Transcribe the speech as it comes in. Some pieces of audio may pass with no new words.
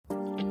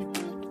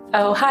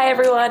Oh, hi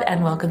everyone,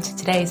 and welcome to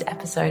today's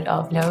episode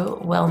of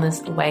No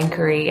Wellness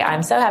Wankery.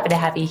 I'm so happy to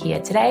have you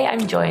here today.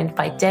 I'm joined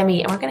by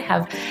Demi, and we're going to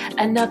have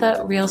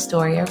another real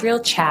story, a real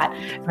chat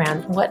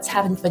around what's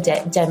happened for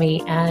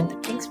Demi. And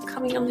thanks for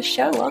coming on the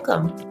show.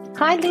 Welcome.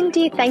 Hi,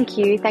 Lindy. Thank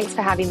you. Thanks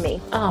for having me.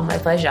 Oh, my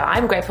pleasure.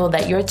 I'm grateful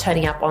that you're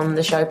turning up on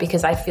the show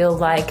because I feel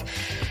like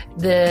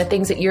the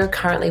things that you're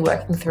currently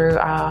working through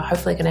are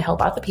hopefully going to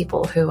help other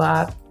people who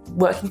are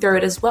working through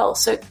it as well.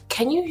 So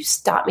can you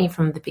start me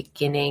from the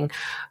beginning?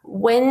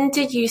 When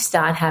did you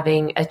start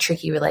having a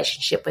tricky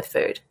relationship with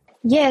food?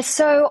 Yeah,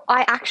 so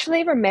I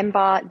actually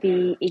remember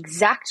the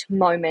exact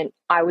moment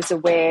I was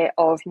aware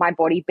of my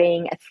body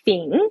being a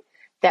thing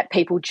that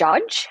people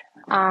judge.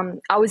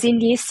 I was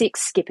in year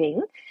 6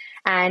 skipping,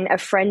 and a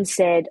friend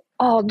said,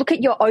 "Oh, look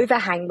at your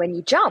overhang when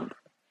you jump."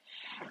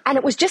 And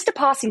it was just a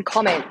passing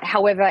comment.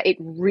 However, it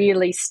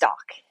really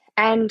stuck.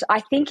 And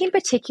I think in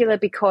particular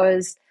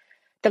because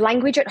the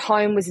language at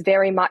home was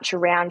very much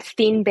around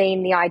thin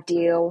being the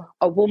ideal.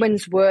 A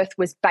woman's worth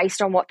was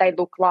based on what they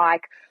look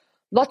like.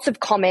 Lots of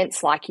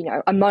comments like,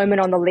 a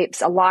moment on the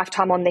lips, a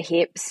lifetime on the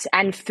hips,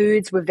 and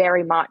foods were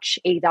very much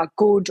either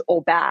good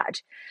or bad.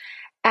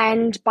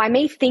 And by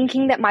me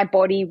thinking that my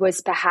body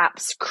was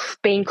perhaps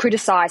being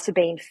criticized for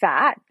being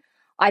fat,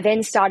 I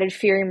then started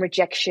fearing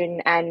rejection,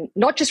 and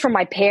not just from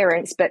my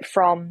parents, but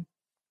from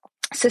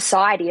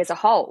society as a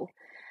whole.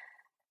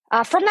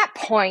 From that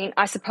point,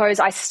 I suppose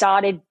I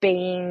started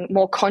being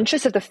more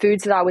conscious of the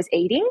foods that I was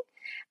eating.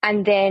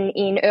 And then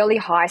in early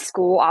high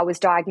school, I was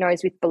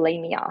diagnosed with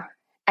bulimia.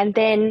 And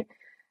then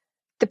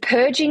the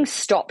purging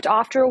stopped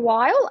after a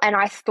while, and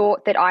I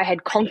thought that I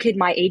had conquered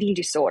my eating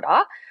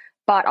disorder,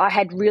 but I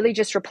had really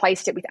just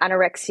replaced it with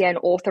anorexia and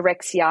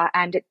orthorexia,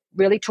 and it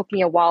really took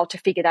me a while to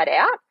figure that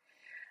out.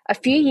 A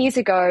few years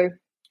ago,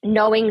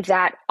 knowing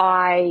that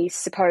I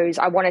suppose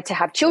I wanted to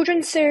have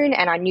children soon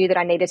and I knew that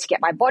I needed to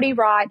get my body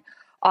right,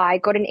 I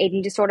got an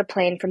eating disorder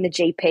plan from the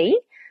GP.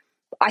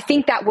 I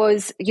think that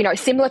was,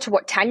 similar to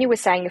what Tanya was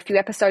saying a few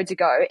episodes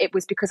ago. It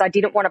was because I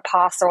didn't want to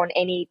pass on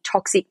any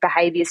toxic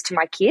behaviors to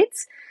my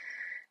kids.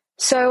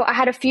 So I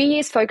had a few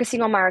years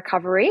focusing on my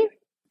recovery.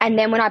 And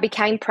then when I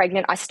became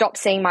pregnant, I stopped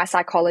seeing my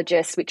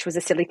psychologist, which was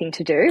a silly thing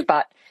to do,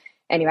 but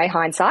anyway,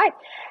 hindsight.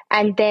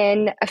 And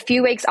then a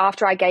few weeks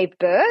after I gave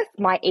birth,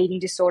 my eating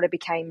disorder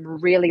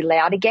became really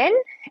loud again,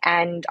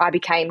 and I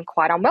became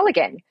quite unwell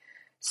again.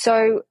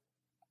 So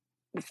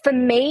for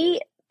me,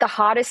 the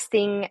hardest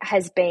thing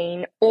has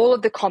been all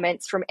of the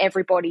comments from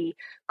everybody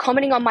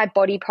commenting on my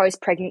body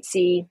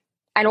post-pregnancy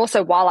and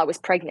also while I was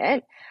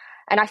pregnant.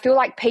 And I feel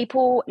like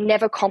people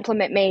never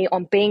compliment me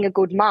on being a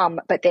good mum,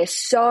 but they're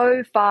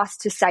so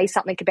fast to say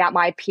something about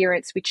my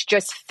appearance, which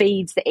just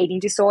feeds the eating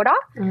disorder.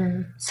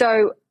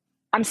 So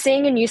I'm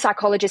seeing a new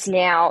psychologist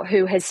now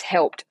who has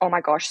helped, oh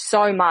my gosh,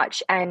 so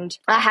much. And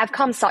I have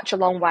come such a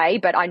long way,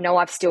 but I know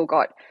I've still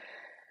got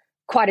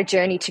quite a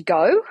journey to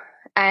go.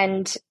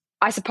 And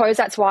I suppose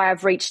that's why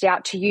I've reached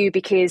out to you,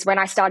 because when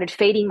I started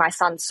feeding my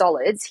son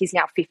solids, he's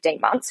now 15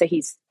 months, so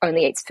he's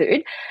only eats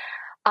food.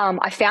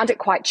 I found it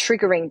quite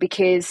triggering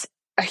because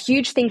a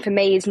huge thing for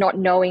me is not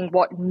knowing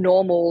what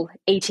normal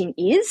eating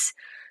is.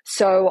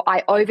 So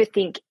I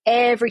overthink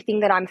everything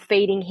that I'm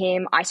feeding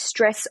him. I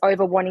stress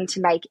over wanting to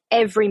make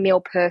every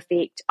meal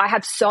perfect. I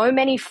have so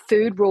many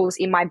food rules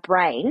in my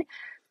brain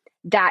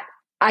that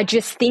I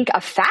just think are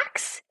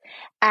facts.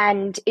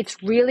 And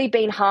it's really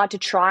been hard to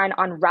try and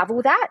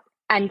unravel that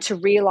and to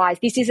realize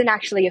this isn't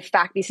actually a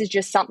fact. This is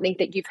just something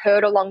that you've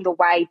heard along the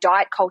way.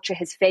 Diet culture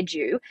has fed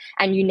you,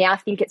 and you now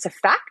think it's a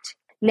fact.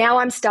 Now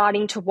I'm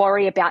starting to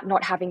worry about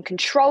not having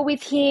control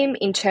with him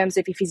in terms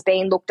of if he's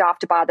being looked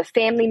after by other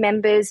family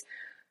members,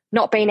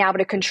 not being able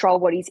to control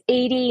what he's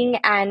eating.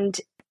 And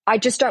I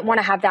just don't want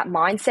to have that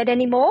mindset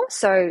anymore.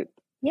 So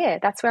yeah,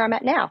 that's where I'm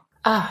at now.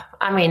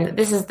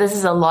 This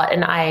is a lot,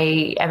 and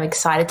I am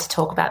excited to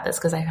talk about this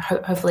because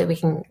hopefully we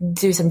can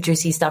do some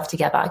juicy stuff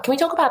together. Can we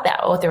talk about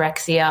that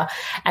orthorexia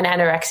and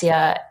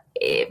anorexia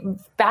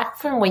back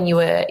from when you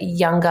were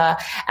younger?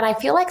 And I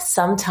feel like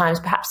sometimes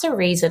perhaps the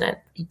reason, and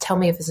you tell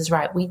me if this is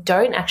right, we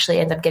don't actually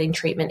end up getting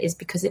treatment is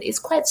because it is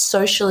quite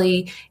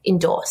socially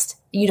endorsed.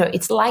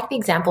 It's like the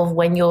example of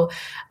when you're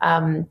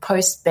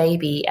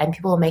post-baby and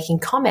people are making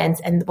comments,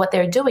 and what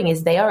they're doing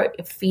is they are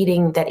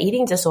feeding that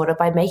eating disorder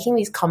by making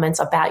these comments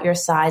about your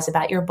size,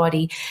 about your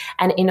body.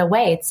 And in a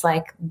way, it's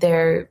like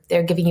they're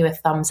giving you a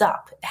thumbs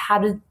up. How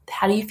do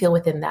you feel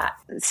within that?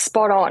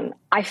 Spot on.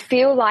 I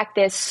feel like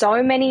there's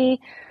so many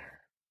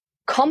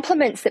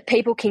compliments that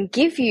people can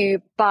give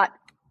you, but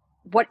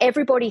what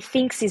everybody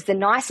thinks is the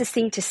nicest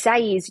thing to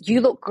say is,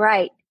 you look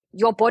great.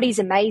 Your body's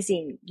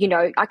amazing.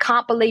 I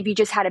can't believe you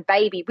just had a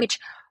baby, which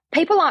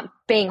people aren't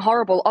being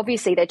horrible.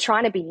 Obviously, they're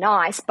trying to be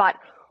nice, but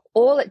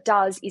all it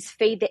does is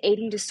feed the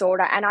eating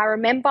disorder. And I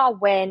remember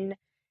when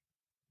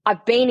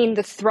I've been in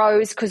the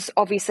throes, because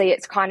obviously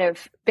it's kind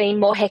of been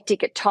more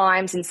hectic at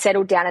times and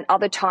settled down at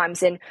other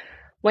times. And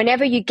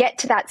whenever you get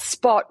to that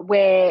spot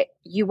where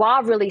you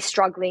are really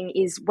struggling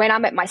is when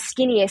I'm at my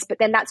skinniest, but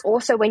then that's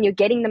also when you're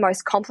getting the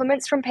most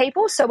compliments from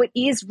people. So it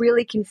is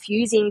really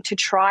confusing to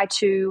try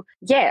to,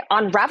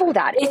 unravel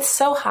that. It's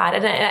so hard.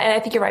 And I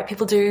think you're right.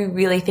 People do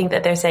really think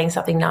that they're saying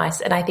something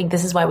nice. And I think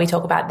this is why we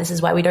talk about, this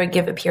is why we don't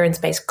give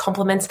appearance-based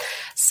compliments.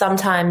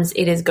 Sometimes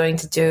it is going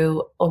to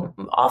do, or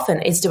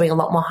often it's doing a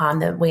lot more harm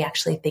than we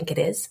actually think it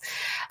is.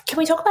 Can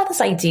we talk about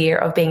this idea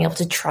of being able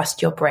to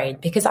trust your brain?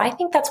 Because I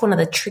think that's one of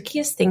the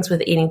trickiest things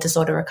with eating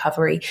disorder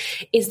recovery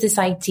is this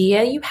idea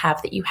you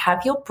have that you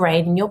have your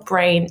brain, and your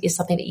brain is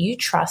something that you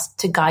trust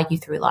to guide you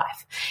through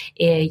life.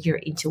 Your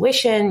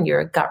intuition,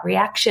 your gut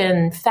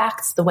reaction,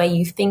 facts, the way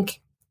you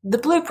think, the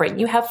blueprint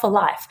you have for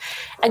life.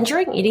 And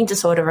during eating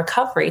disorder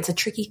recovery, it's a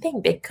tricky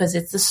thing because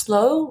it's the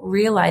slow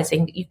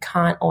realizing that you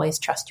can't always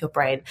trust your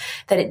brain,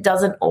 that it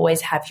doesn't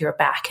always have your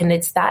back. And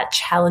it's that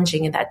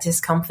challenging and that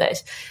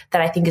discomfort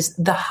that I think is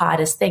the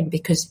hardest thing,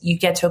 because you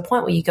get to a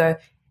point where you go,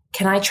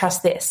 can I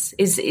trust this?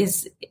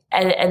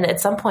 And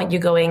at some point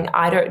you're going,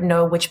 I don't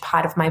know which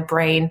part of my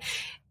brain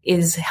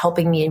is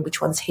helping me and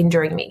which one's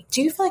hindering me.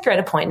 Do you feel like you're at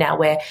a point now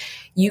where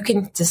you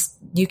can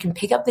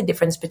pick up the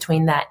difference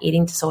between that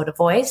eating disorder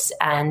voice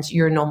and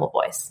your normal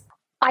voice?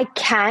 I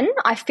can.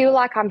 I feel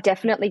like I'm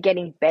definitely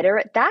getting better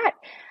at that.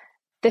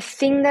 The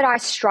thing that I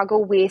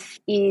struggle with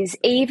is,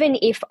 even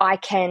if I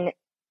can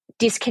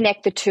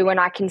disconnect the two and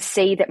I can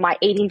see that my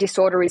eating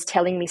disorder is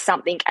telling me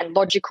something and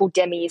logical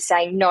Demi is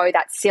saying, no,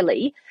 that's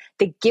silly,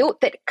 the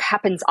guilt that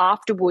happens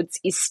afterwards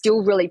is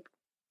still really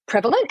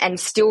prevalent and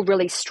still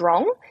really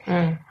strong.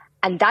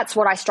 And that's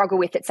what I struggle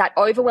with. It's that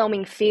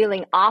overwhelming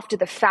feeling after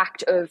the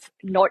fact of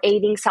not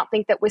eating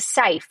something that was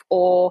safe,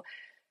 or,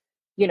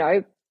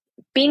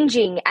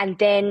 binging, and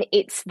then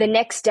it's the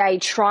next day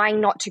trying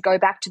not to go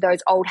back to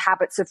those old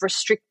habits of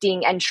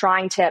restricting and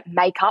trying to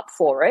make up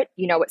for it.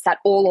 It's that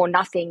all or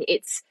nothing.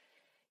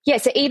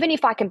 So even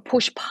if I can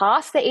push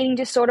past the eating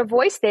disorder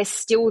voice, there's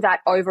still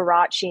that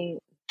overarching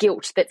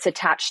guilt that's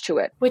attached to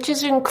it. Which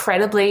is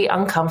incredibly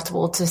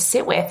uncomfortable to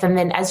sit with. And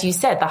then, as you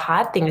said, the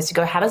hard thing is to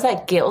go, how does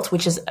that guilt,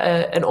 which is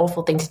an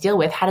awful thing to deal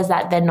with, how does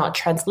that then not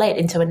translate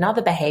into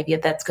another behavior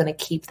that's going to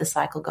keep the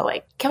cycle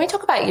going? Can we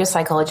talk about your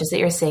psychologist that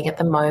you're seeing at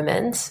the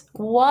moment?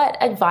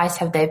 What advice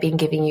have they been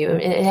giving you?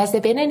 Has there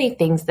been any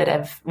things that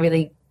have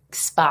really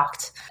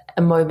sparked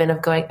a moment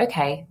of going,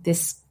 okay,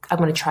 I'm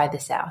going to try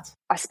this out?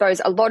 I suppose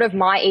a lot of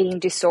my eating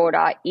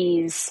disorder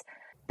is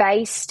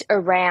based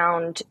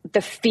around the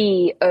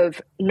fear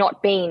of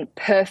not being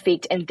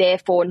perfect and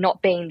therefore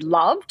not being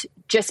loved,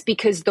 just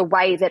because the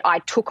way that I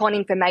took on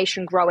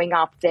information growing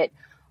up, that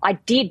I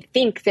did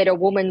think that a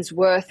woman's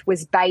worth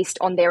was based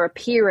on their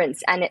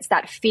appearance. And it's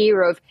that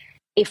fear of,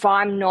 if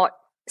I'm not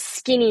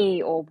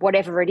skinny or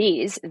whatever it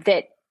is,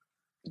 that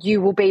you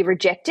will be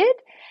rejected.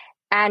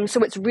 And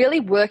so it's really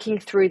working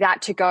through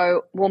that to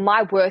go, well,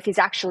 my worth is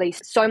actually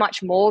so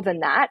much more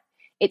than that.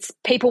 It's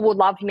people will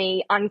love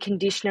me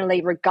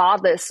unconditionally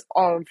regardless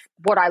of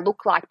what I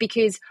look like,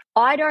 because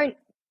I don't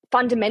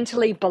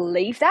fundamentally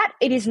believe that.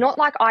 It is not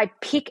like I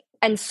pick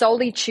and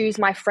solely choose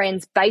my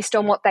friends based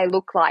on what they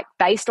look like,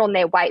 based on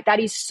their weight. That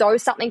is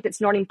something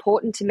that's not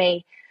important to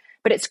me.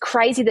 But it's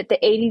crazy that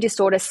the eating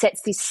disorder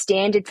sets this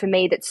standard for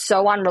me that's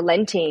so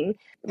unrelenting.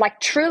 Like,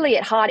 truly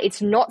at heart,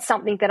 it's not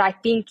something that I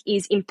think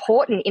is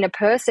important in a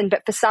person,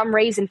 but for some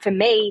reason, for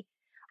me,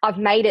 I've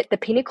made it the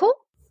pinnacle.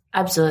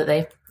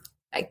 Absolutely.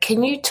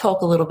 Can you talk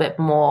a little bit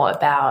more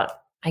about,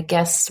 I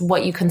guess,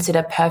 what you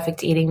consider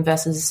perfect eating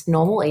versus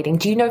normal eating?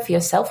 Do you know for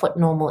yourself what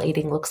normal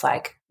eating looks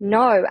like?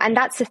 No, and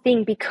that's the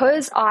thing,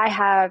 because I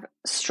have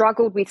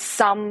struggled with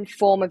some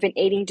form of an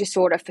eating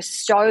disorder for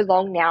so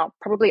long now,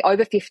 probably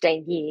over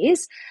 15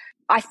 years.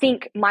 I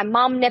think my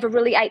mum never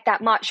really ate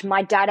that much.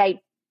 My dad ate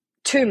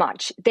too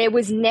much.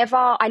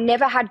 I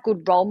never had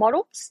good role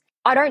models.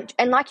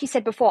 And like you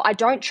said before, I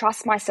don't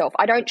trust myself.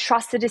 I don't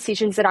trust the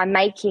decisions that I'm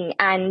making,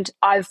 and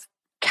I've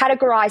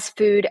categorize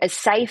food as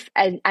safe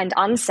and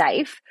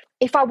unsafe.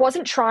 If I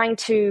wasn't trying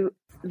to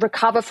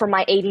recover from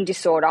my eating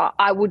disorder,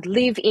 I would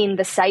live in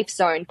the safe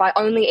zone by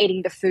only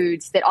eating the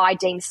foods that I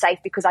deemed safe,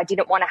 because I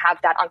didn't want to have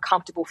that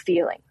uncomfortable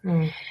feeling.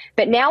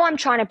 But now I'm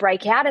trying to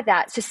break out of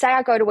that. So say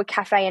I go to a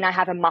cafe and I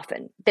have a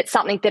muffin that's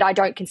something that I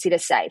don't consider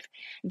safe.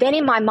 Then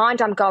in my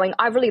mind, I'm going,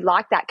 I really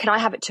like that. Can I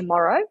have it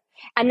tomorrow?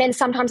 And then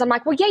sometimes I'm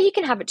like, well, yeah, you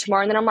can have it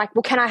tomorrow. And then I'm like,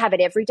 well, can I have it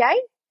every day?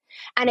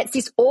 And it's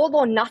this all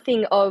or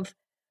nothing of,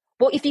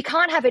 well, if you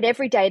can't have it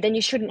every day, then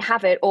you shouldn't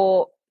have it.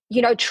 Or,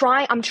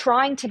 I'm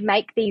trying to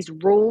make these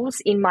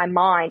rules in my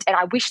mind, and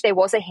I wish there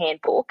was a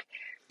handbook.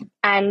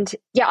 And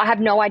I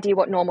have no idea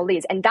what normal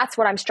is. And that's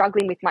what I'm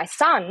struggling with my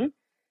son,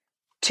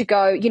 to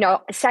go,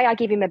 say I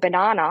give him a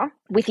banana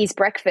with his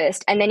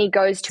breakfast, and then he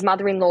goes to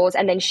mother-in-law's,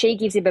 and then she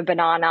gives him a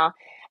banana,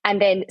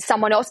 and then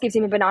someone else gives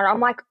him a banana.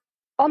 I'm like,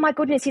 oh my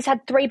goodness, he's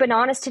had 3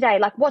 bananas today.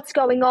 Like, what's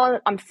going on?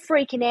 I'm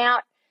freaking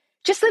out.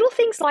 Just little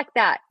things like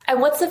that.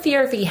 And what's the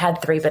fear if he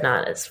had 3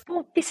 bananas?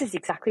 Well, this is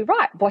exactly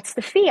right. What's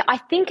the fear? I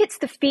think it's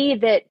the fear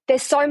that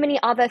there's so many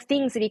other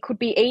things that he could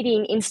be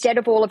eating instead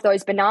of all of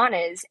those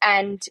bananas.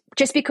 And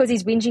just because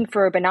he's whinging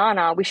for a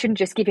banana, we shouldn't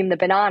just give him the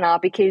banana,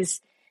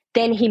 because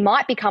then he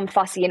might become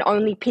fussy and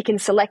only pick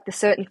and select the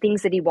certain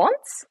things that he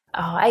wants. Oh,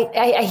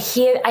 I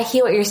hear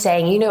what you're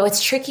saying. You know,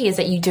 what's tricky is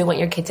that you do want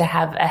your kid to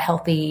have a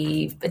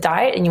healthy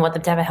diet and you want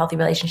them to have a healthy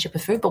relationship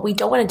with food, but we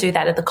don't want to do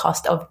that at the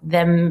cost of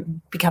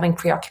them becoming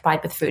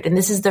preoccupied with food. And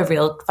this is the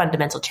real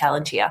fundamental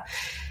challenge here.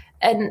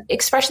 An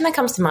expression that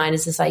comes to mind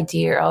is this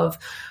idea of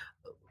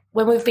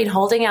when we've been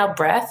holding our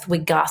breath, we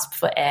gasp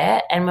for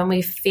air. And when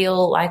we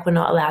feel like we're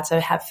not allowed to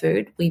have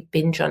food, we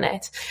binge on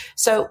it.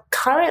 So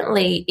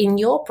currently in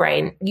your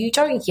brain, you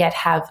don't yet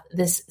have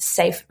this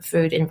safe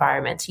food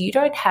environment. You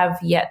don't have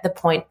yet the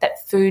point that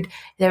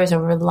there is a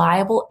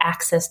reliable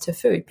access to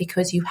food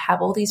because you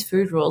have all these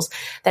food rules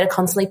that are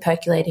constantly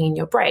percolating in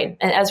your brain.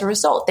 And as a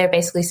result, they're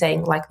basically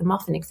saying, like the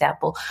muffin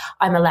example,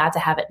 I'm allowed to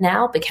have it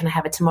now, but can I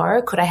have it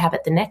tomorrow? Could I have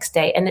it the next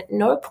day? And at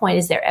no point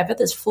is there ever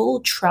this full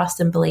trust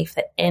and belief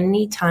that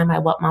any time I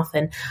want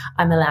muffin,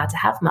 I'm allowed to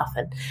have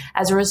muffin.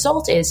 As a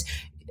result is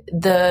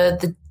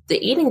the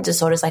eating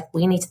disorders, like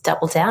we need to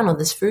double down on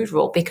this food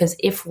rule, because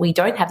if we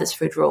don't have this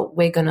food rule,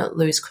 we're going to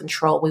lose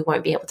control. We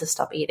won't be able to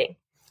stop eating.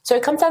 So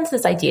it comes down to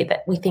this idea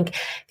that we think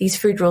these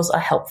food rules are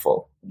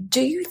helpful.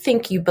 Do you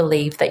think you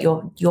believe that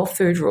your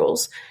food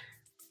rules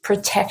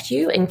protect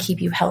you and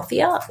keep you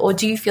healthier, or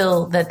do you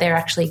feel that they're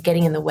actually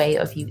getting in the way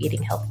of you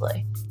eating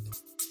healthily?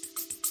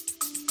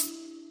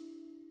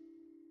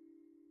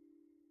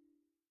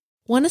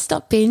 Want to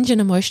stop binge and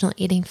emotional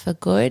eating for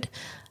good?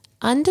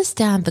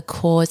 Understand the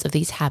cause of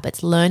these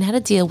habits, learn how to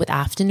deal with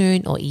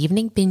afternoon or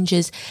evening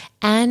binges,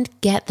 and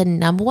get the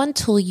number one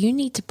tool you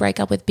need to break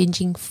up with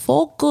binging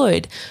for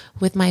good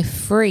with my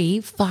free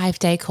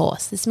 5-day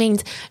course. This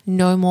means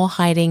no more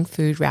hiding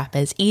food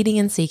wrappers, eating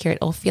in secret,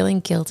 or feeling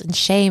guilt and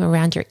shame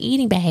around your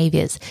eating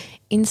behaviors.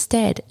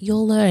 Instead,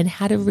 you'll learn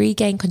how to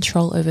regain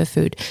control over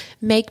food,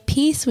 make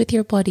peace with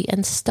your body,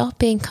 and stop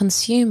being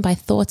consumed by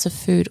thoughts of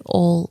food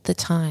all the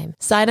time.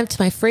 Sign up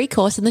to my free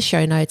course in the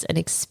show notes and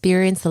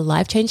experience the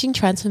life-changing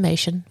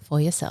transformation for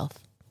yourself.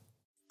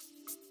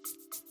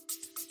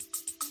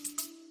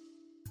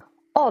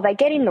 Oh, they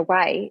get in the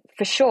way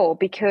for sure,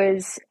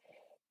 because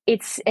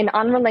it's an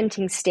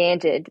unrelenting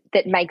standard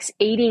that makes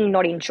eating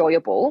not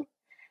enjoyable,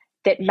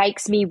 that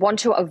makes me want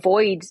to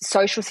avoid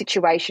social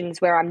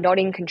situations where I'm not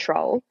in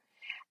control,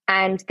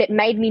 and that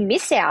made me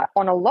miss out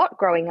on a lot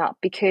growing up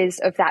because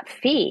of that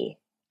fear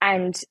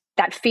and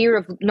that fear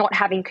of not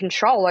having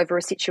control over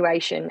a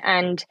situation.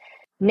 And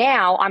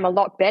now I'm a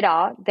lot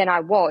better than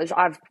I was.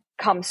 I've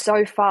come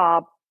so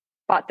far,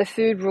 but the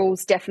food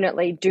rules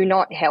definitely do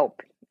not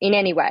help in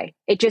any way.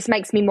 It just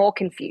makes me more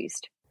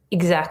confused.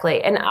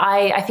 Exactly. And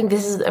I think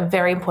this is a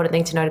very important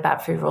thing to note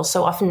about food rules.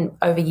 So often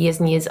over years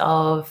and years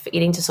of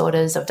eating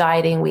disorders, of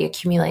dieting, we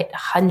accumulate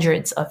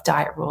hundreds of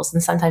diet rules.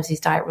 And sometimes these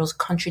diet rules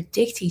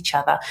contradict each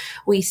other.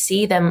 We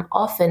see them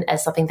often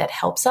as something that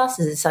helps us,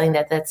 as something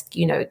that's,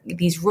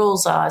 these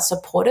rules are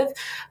supportive.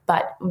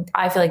 But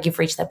I feel like you've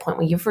reached that point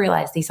where you've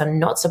realized these are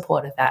not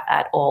supportive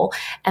at all.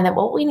 And that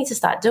what we need to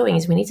start doing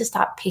is we need to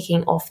start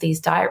picking off these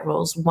diet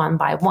rules one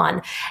by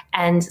one.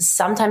 And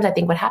sometimes I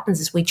think what happens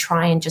is we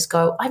try and just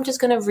go, I'm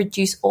just going to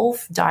reduce all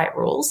diet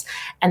rules,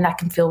 and that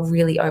can feel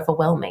really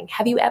overwhelming.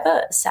 Have you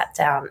ever sat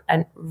down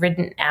and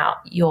written out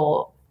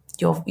your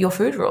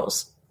food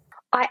rules?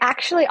 I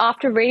actually,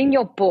 after reading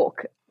your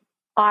book,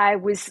 I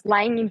was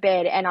laying in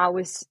bed and I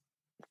was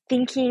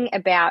thinking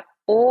about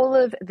all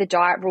of the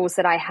diet rules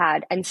that I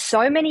had, and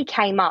so many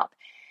came up.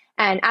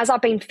 And as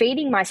I've been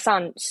feeding my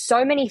son,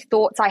 so many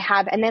thoughts I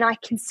have, and then I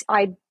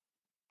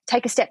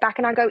take a step back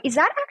and I go, is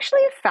that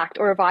actually a fact,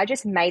 or have I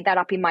just made that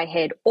up in my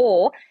head,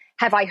 or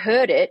have I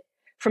heard it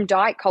from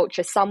diet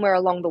culture somewhere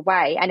along the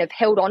way and have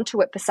held on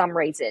to it for some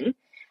reason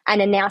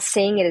and are now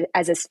seeing it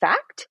as a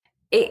fact?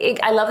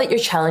 I love that you're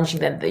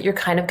challenging them, that you're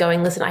kind of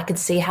going, listen, I could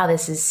see how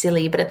this is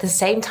silly, but at the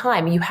same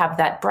time, you have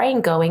that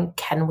brain going,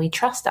 can we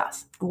trust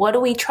us? What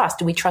do we trust?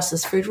 Do we trust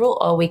this food rule,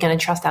 or are we going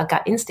to trust our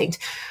gut instinct?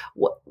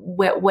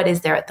 What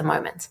is there at the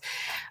moment?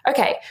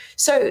 Okay,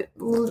 so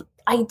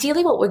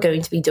ideally what we're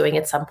going to be doing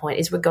at some point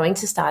is we're going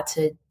to start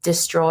to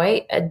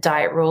destroy a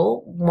diet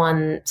rule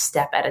one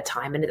step at a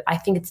time. And I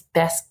think it's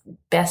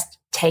best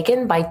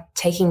taken by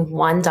taking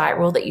one diet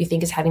rule that you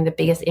think is having the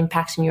biggest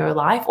impact in your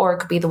life, or it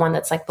could be the one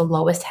that's like the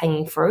lowest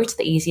hanging fruit,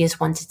 the easiest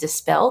one to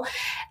dispel,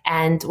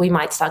 and we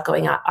might start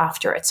going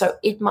after it. So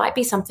it might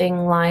be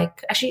something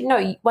like, actually,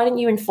 no, why don't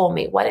you inform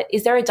me?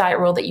 Is there a diet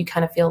rule that you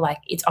kind of feel like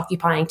it's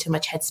occupying too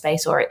much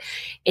headspace, or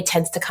it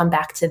tends to come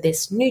back to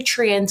this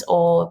nutrient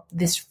or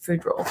this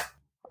food rule?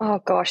 Oh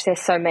gosh,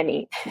 there's so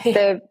many.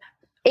 The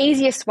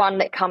easiest one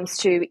that comes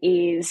to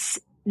is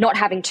not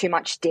having too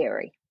much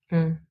dairy.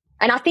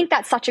 And I think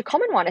that's such a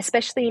common one,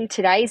 especially in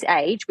today's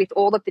age with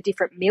all of the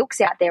different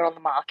milks out there on the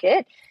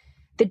market.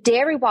 The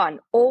dairy one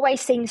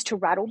always seems to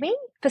rattle me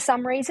for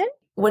some reason.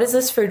 What does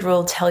this food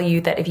rule tell you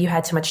that if you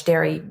had too much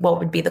dairy, what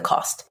would be the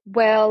cost?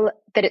 Well,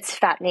 that it's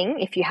fattening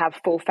if you have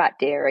full fat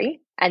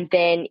dairy. And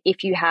then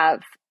if you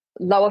have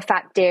lower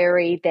fat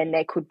dairy, then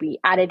there could be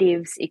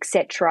additives,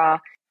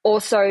 etc.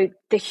 Also,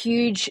 the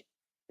huge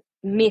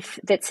myth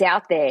that's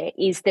out there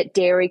is that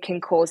dairy can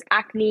cause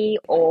acne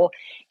or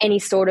any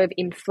sort of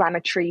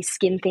inflammatory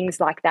skin things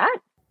like that.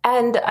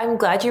 And I'm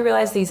glad you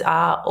realize these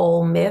are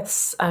all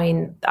myths. I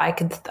mean, I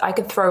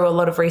could throw a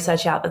lot of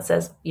research out that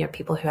says,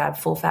 people who have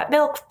full fat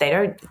milk, they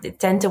don't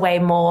tend to weigh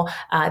more.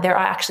 There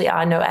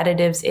are no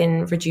additives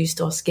in reduced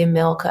or skim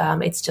milk.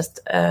 It's just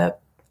a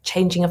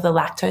changing of the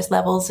lactose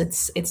levels.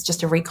 It's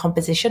just a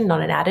recomposition,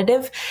 not an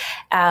additive.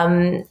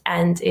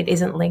 And it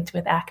isn't linked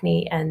with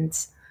acne and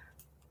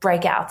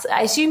breakouts.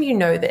 I assume you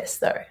know this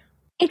though.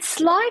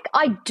 It's like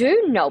I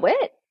do know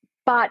it,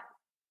 but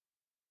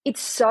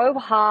it's so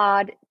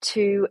hard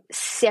to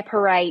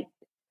separate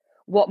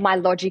what my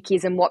logic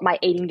is and what my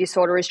eating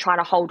disorder is trying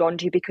to hold on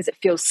to because it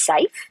feels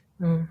safe.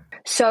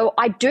 So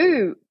I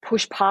do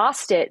push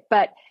past it,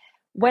 but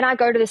when I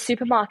go to the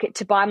supermarket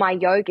to buy my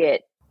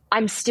yogurt,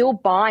 I'm still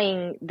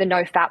buying the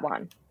no fat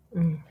one.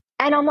 And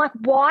I'm like,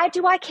 why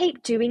do I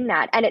keep doing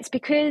that? And it's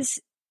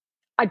because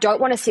I don't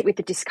want to sit with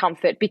the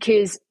discomfort,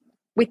 because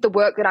with the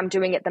work that I'm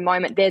doing at the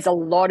moment, there's a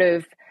lot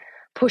of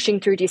pushing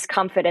through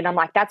discomfort. And I'm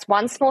like, that's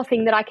one small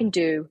thing that I can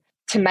do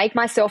to make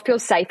myself feel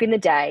safe in the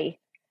day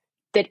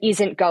that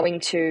isn't going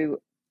to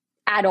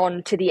add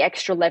on to the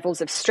extra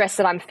levels of stress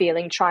that I'm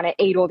feeling trying to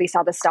eat all this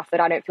other stuff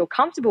that I don't feel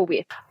comfortable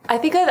with. I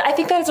think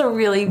that's a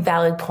really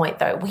valid point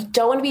though. We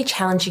don't want to be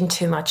challenging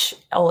too much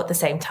all at the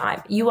same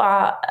time. You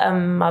are a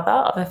mother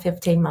of a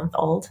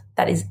 15-month-old.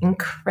 That is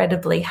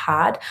incredibly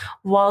hard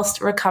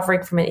whilst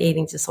recovering from an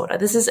eating disorder.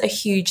 This is a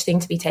huge thing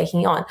to be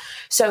taking on.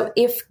 So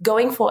if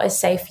going for a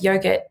safe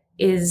yogurt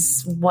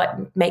is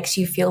what makes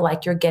you feel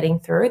like you're getting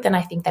through, then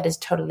I think that is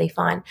totally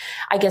fine.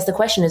 I guess the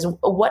question is,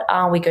 what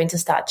are we going to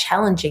start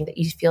challenging that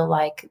you feel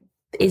like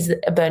is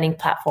a burning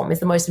platform, is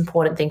the most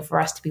important thing for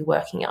us to be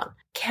working on?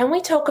 Can we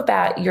talk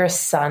about your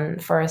son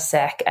for a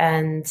sec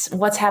and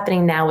what's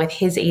happening now with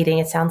his eating?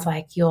 It sounds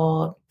like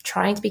you're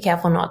trying to be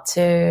careful not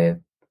to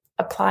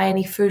apply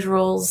any food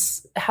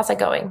rules. How's that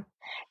going?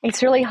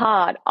 It's really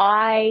hard.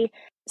 I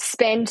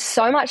spend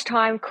so much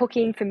time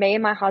cooking for me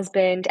and my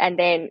husband and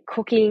then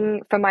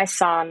cooking for my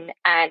son,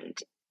 and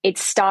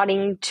it's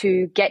starting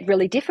to get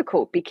really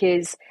difficult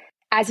because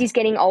as he's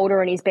getting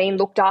older and he's being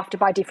looked after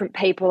by different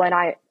people and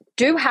I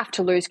do have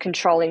to lose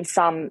control in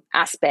some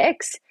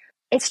aspects,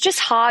 it's just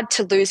hard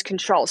to lose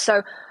control.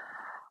 So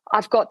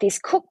I've got this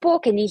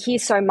cookbook, and you hear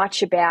so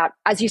much about,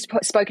 as you've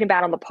spoken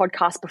about on the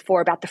podcast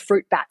before, about the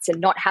fruit bats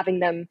and not having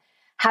them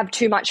have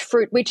too much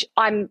fruit, which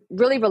I'm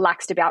really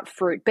relaxed about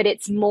fruit, but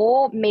it's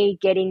more me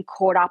getting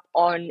caught up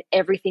on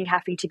everything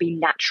having to be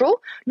natural,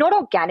 not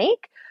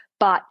organic,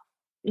 but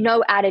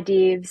no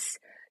additives,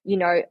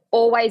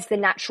 always the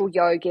natural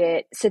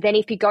yogurt. So then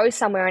if he goes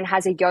somewhere and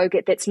has a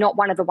yogurt that's not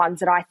one of the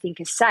ones that I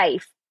think is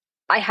safe,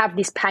 I have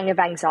this pang of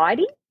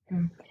anxiety.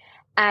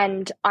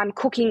 And I'm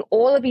cooking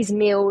all of his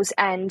meals,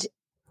 and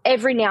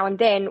every now and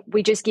then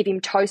we just give him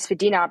toast for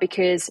dinner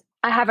because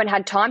I haven't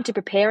had time to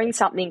preparing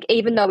something,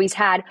 even though he's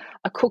had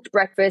a cooked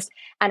breakfast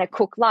and a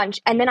cooked lunch.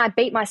 And then I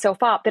beat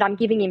myself up that I'm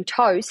giving him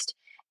toast.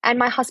 And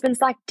my husband's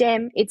like,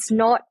 Dem, it's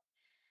not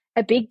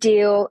a big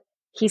deal.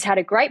 He's had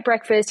a great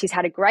breakfast. He's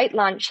had a great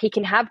lunch. He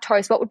can have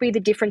toast. What would be the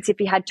difference if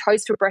he had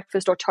toast for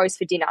breakfast or toast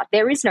for dinner?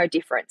 There is no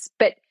difference.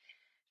 But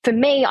for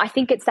me, I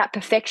think it's that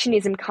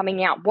perfectionism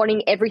coming out,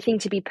 wanting everything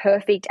to be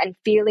perfect and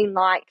feeling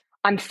like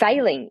I'm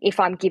failing if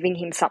I'm giving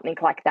him something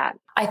like that.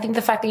 I think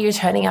the fact that you're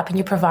turning up and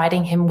you're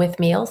providing him with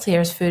meals,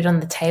 there's food on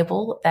the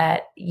table,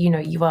 that,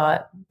 you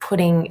are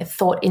putting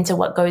thought into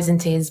what goes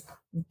into his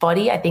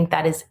body. I think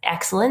that is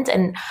excellent.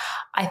 And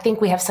I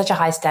think we have such a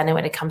high standard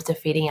when it comes to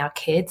feeding our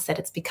kids that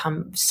it's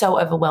become so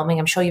overwhelming.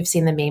 I'm sure you've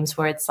seen the memes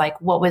where it's like,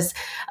 what was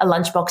a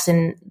lunchbox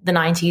in the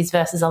 90s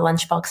versus a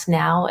lunchbox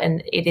now?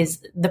 And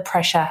the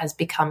pressure has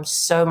become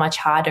so much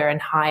harder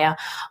and higher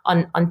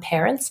on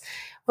parents.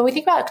 When we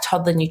think about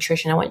toddler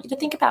nutrition, I want you to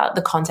think about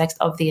the context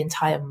of the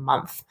entire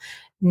month,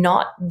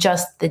 not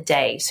just the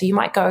day. So you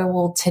might go,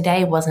 well,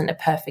 today wasn't a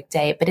perfect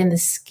day, but in the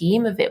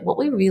scheme of it, what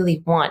we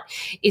really want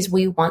is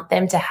we want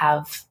them to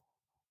have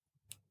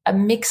a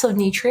mix of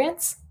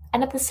nutrients.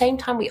 And at the same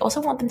time, we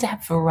also want them to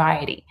have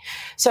variety.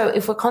 So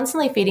if we're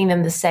constantly feeding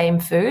them the same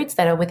foods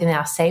that are within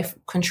our safe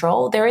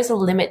control, there is a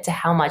limit to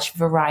how much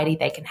variety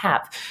they can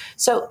have.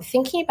 So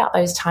thinking about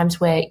those times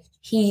where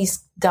his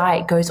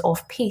diet goes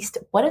off piste,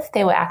 what if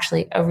there were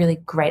actually a really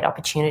great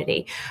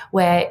opportunity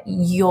where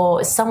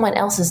someone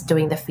else is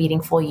doing the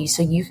feeding for you,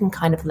 so you can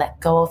kind of let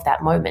go of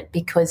that moment?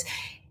 Because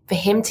for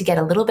him to get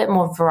a little bit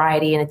more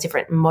variety in a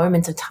different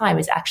moment of time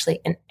is actually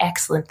an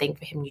excellent thing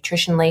for him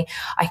nutritionally.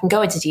 I can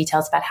go into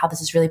details about how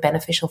this is really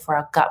beneficial for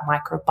our gut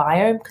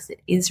microbiome, because it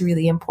is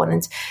really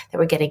important that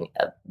we're getting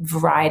a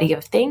variety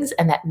of things,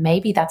 and that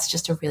maybe that's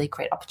just a really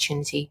great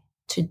opportunity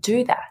to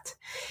do that.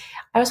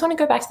 I also want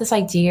to go back to this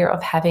idea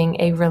of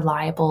having a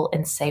reliable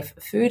and safe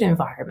food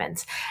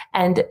environment,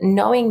 and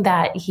knowing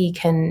that he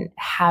can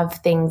have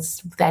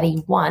things that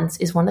he wants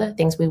is one of the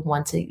things we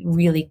want to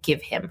really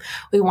give him.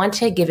 We want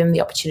to give him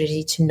the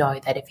opportunity to know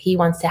that if he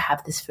wants to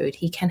have this food,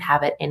 he can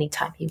have it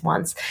anytime he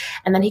wants,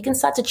 and then he can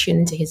start to tune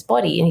into his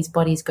body, and his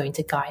body is going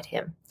to guide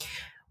him.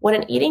 What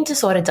an eating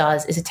disorder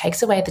does is it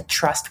takes away the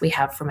trust we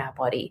have from our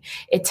body.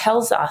 It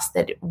tells us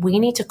that we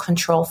need to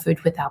control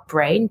food with our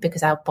brain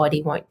because our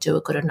body won't do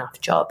a good enough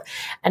job.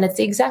 And it's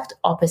the exact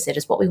opposite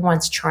is what we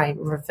want to try and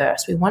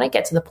reverse. We want to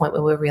get to the point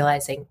where we're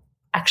realizing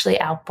actually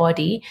our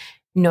body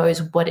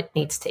knows what it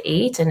needs to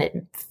eat, and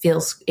it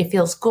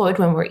feels good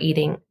when we're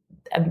eating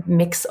a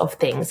mix of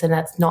things. And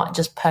that's not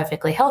just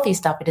perfectly healthy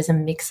stuff. It is a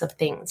mix of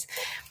things.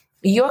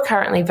 You're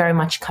currently very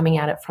much coming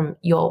at it from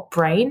your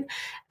brain,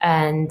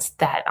 and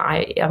that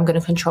I'm going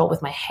to control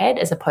with my head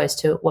as opposed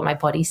to what my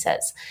body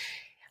says.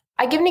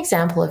 I give an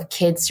example of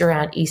kids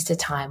around Easter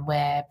time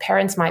where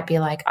parents might be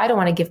like, I don't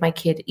want to give my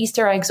kid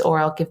Easter eggs, or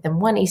I'll give them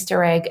one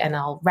Easter egg and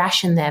I'll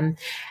ration them.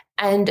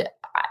 And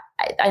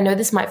I know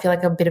this might feel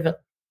like a bit of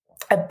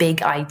a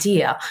big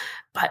idea,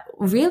 but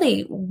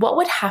really what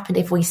would happen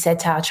if we said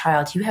to our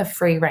child, you have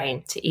free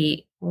reign to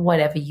eat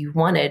whatever you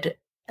wanted?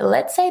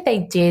 Let's say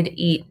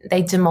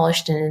they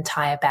demolished an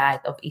entire bag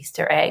of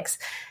Easter eggs.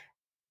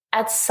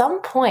 At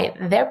some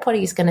point, their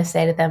body is going to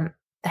say to them,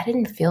 that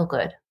didn't feel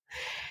good.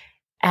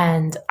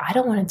 And I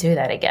don't want to do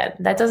that again.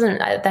 That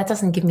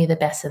doesn't give me the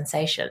best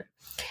sensation.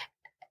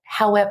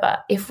 However,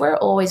 if we're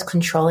always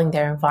controlling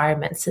their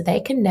environment so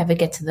they can never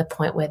get to the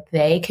point where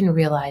they can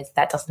realize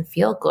that doesn't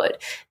feel good,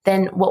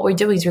 then what we're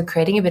doing is we're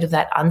creating a bit of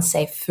that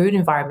unsafe food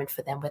environment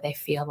for them where they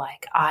feel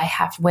like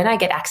when I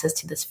get access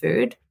to this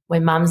food,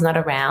 when mum's not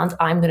around,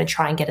 I'm going to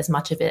try and get as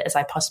much of it as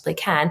I possibly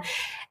can.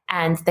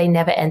 And they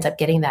never end up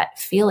getting that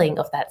feeling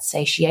of that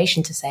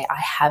satiation to say,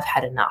 I have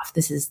had enough.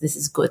 This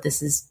is good.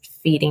 This is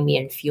feeding me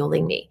and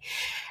fueling me.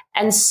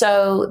 And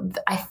so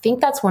I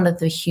think that's one of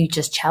the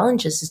hugest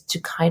challenges, is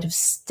to kind of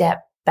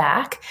step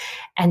back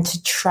and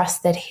to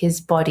trust that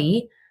his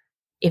body,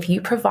 if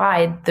you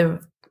provide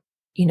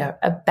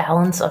a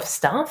balance of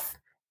stuff,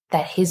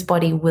 that his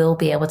body will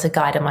be able to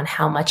guide him on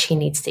how much he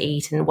needs to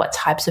eat and what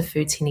types of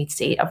foods he needs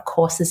to eat. Of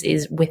course, this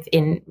is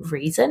within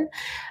reason.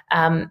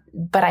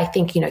 But I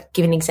think,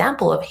 give an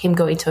example of him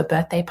going to a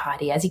birthday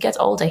party. As he gets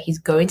older, he's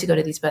going to go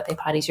to these birthday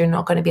parties. You're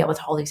not going to be able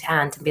to hold his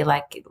hand and be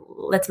like,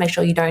 let's make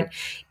sure you don't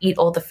eat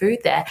all the food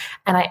there.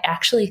 And I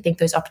actually think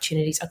those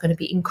opportunities are going to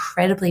be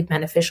incredibly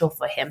beneficial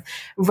for him,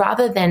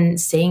 rather than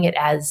seeing it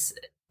as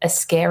a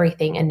scary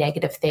thing, a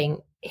negative thing,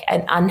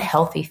 an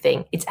unhealthy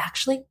thing. It's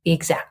actually the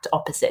exact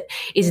opposite.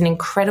 It's an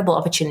incredible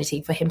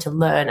opportunity for him to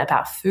learn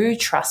about food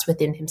trust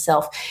within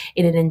himself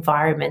in an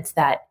environment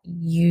that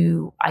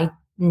I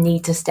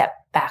need to step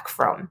back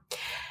from.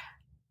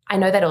 I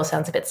know that all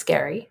sounds a bit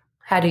scary.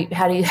 How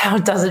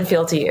does it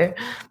feel to you?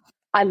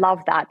 I love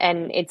that.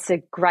 And it's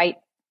a great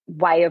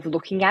way of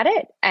looking at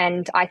it.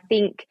 And I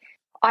think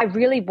I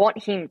really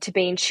want him to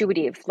be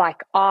intuitive. Like,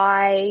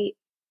 I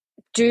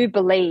do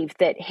believe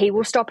that he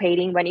will stop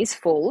eating when he's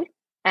full.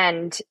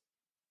 And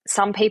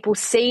some people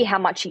see how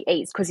much he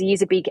eats because he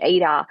is a big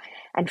eater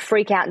and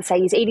freak out and say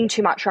he's eating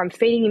too much or I'm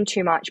feeding him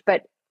too much.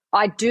 But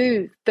I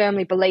do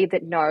firmly believe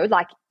that no,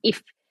 like,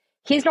 if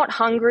he's not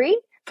hungry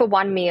for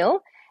one meal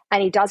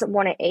and he doesn't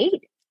want to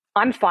eat,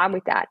 I'm fine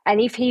with that. And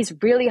if he's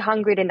really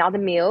hungry at another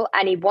meal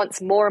and he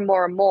wants more and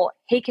more and more,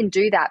 he can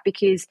do that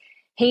because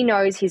he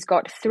knows he's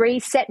got 3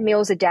 set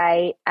meals a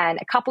day and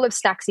a couple of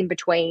snacks in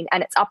between,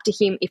 and it's up to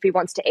him if he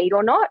wants to eat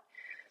or not.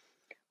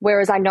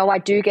 Whereas I know I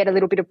do get a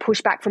little bit of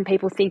pushback from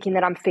people thinking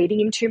that I'm feeding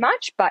him too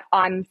much, but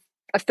I'm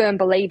a firm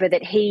believer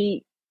that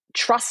he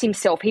trusts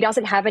himself. He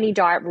doesn't have any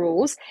diet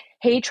rules.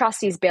 He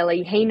trusts his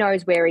belly. He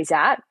knows where he's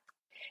at.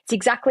 It's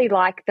exactly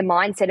like the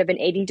mindset of an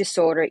eating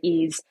disorder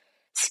is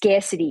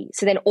scarcity.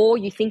 So then all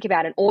you think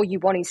about and all you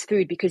want is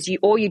food, because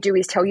all you do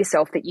is tell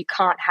yourself that you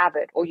can't have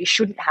it or you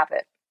shouldn't have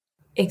it.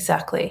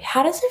 Exactly.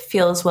 How does it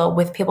feel as well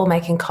with people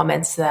making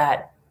comments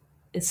that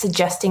it's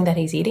suggesting that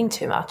he's eating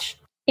too much?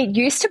 It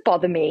used to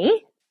bother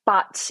me,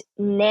 but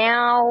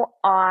now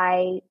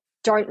I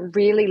don't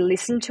really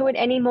listen to it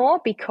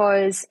anymore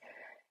because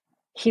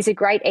he's a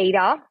great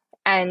eater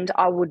and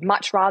I would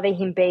much rather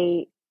him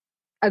be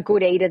a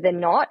good eater than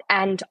not.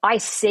 And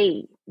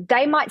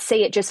they might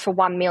see it just for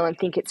one meal and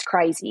think it's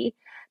crazy,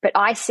 but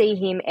I see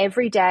him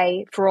every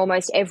day for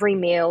almost every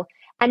meal.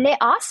 And there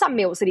are some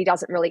meals that he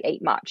doesn't really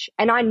eat much.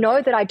 And I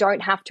know that I don't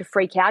have to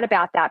freak out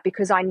about that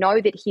because I know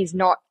that he's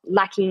not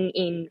lacking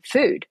in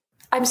food.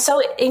 I'm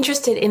so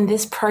interested in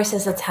this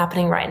process that's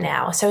happening right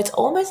now. So it's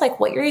almost like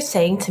what you're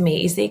saying to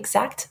me is the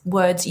exact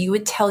words you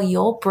would tell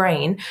your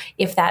brain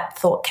if that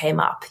thought came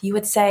up. You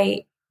would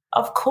say,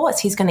 of course,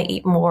 he's going to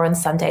eat more on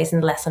some days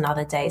and less on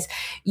other days.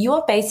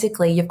 You've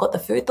got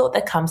the food thought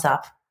that comes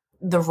up,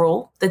 the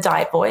rule, the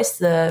diet voice,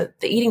 the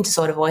eating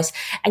disorder voice,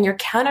 and you're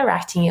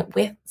counteracting it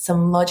with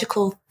some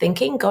logical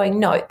thinking going,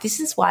 no, this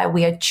is why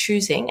we are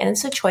choosing, and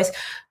it's a choice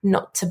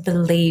not to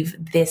believe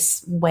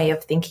this way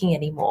of thinking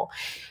anymore.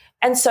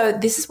 And so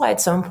this is why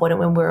it's so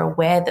important when we're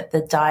aware that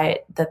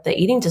the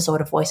eating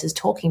disorder voice is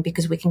talking,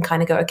 because we can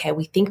kind of go, okay,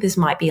 we think this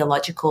might be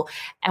illogical,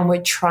 and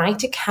we're trying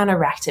to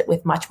counteract it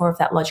with much more of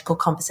that logical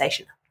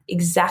conversation.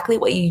 exactly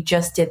what you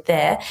just did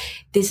there.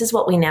 This is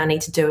what we now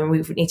need to do, and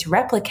we need to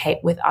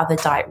replicate with other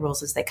diet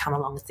rules as they come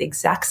along. It's the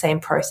exact same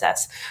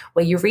process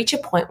where you reach a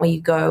point where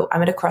you go,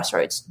 I'm at a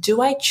crossroads.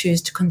 Do I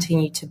choose to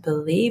continue to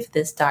believe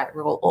this diet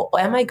rule, or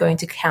am I going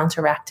to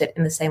counteract it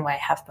in the same way I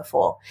have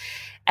before?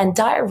 And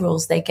diet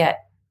rules, they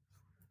get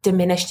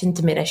diminished and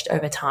diminished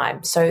over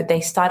time. So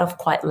they start off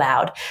quite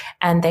loud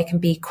and they can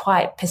be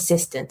quite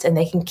persistent and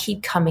they can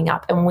keep coming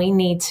up, and we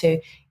need to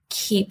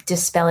keep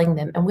dispelling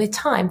them. And with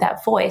time,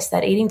 that voice,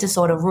 that eating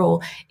disorder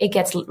rule, it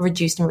gets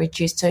reduced and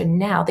reduced. So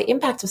now the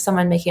impact of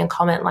someone making a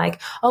comment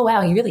like, oh,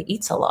 wow, he really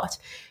eats a lot,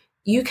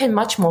 you can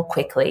much more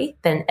quickly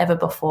than ever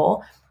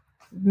before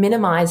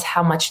minimize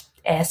how much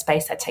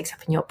airspace that takes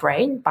up in your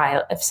brain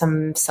by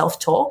some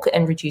self-talk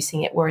and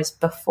reducing it, whereas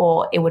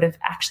before it would have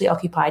actually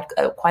occupied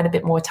quite a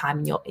bit more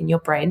time in your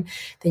brain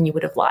than you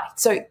would have liked.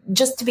 So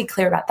just to be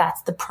clear about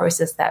that's the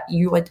process that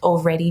you are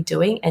already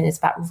doing, and it's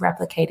about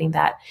replicating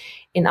that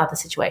in other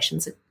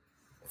situations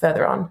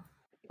further on.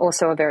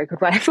 Also a very good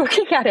way of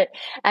looking at it,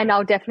 and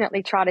I'll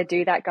definitely try to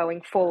do that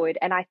going forward.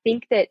 And I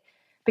think that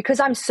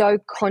because I'm so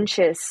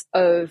conscious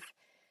of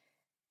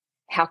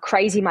how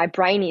crazy my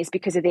brain is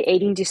because of the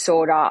eating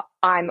disorder,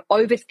 I'm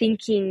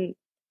overthinking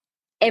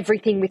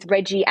everything with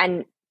Reggie,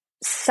 and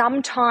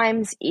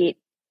sometimes it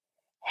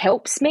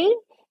helps me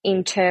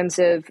in terms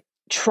of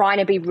trying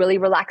to be really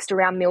relaxed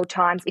around meal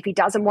times. If he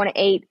doesn't want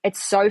to eat,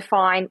 it's so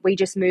fine. We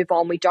just move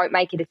on. We don't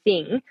make it a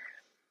thing.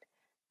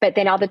 But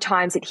then other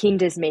times it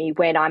hinders me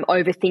when I'm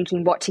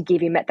overthinking what to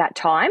give him at that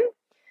time.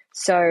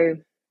 So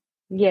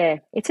yeah,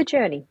 it's a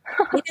journey.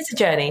 It is a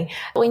journey.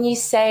 When you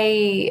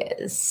say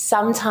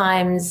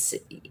sometimes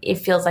it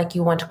feels like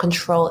you want to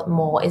control it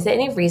more, is there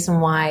any reason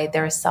why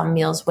there are some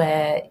meals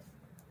where,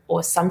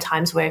 or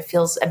sometimes where it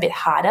feels a bit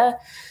harder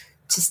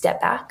to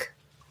step back?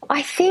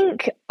 I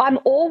think I'm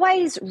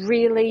always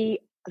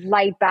really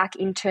laid back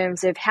in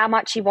terms of how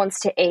much he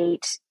wants to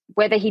eat,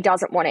 whether he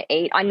doesn't want to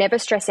eat. I never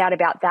stress out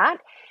about that.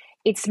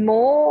 It's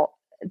more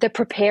the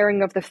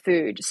preparing of the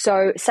food.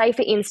 So say,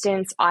 for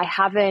instance, I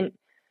haven't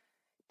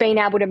been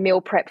able to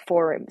meal prep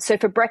for him. So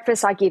for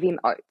breakfast, I give him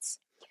oats.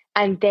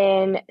 And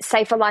then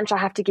say for lunch, I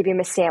have to give him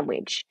a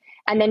sandwich.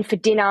 And then for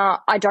dinner,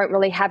 I don't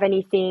really have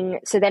anything.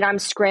 So then I'm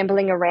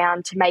scrambling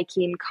around to make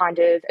him kind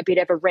of a bit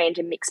of a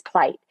random mixed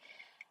plate.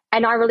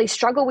 And I really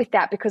struggle with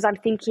that because I'm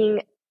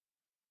thinking,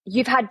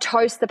 you've had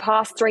toast the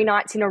past 3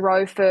 nights in a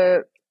row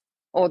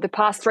or the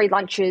past 3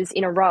 lunches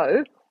in a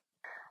row.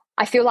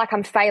 I feel like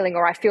I'm failing,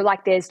 or I feel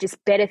like there's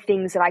just better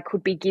things that I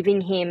could be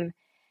giving him.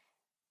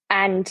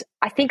 And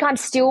I think I'm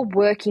still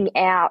working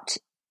out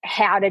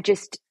how to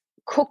just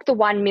cook the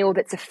one meal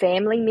that's a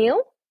family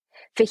meal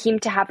for him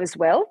to have as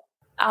well.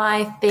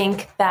 I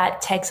think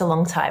that takes a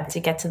long time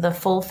to get to the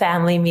full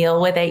family meal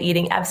where they're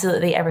eating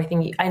absolutely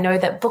everything. I know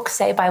that books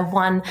say by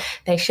 1,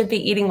 they should be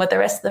eating what the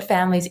rest of the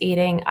family's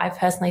eating. I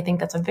personally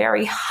think that's a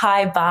very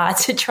high bar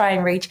to try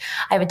and reach.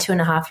 I have a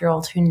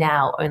 2.5-year-old who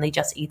now only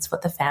just eats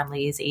what the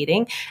family is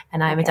eating,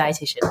 and I'm a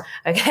dietitian.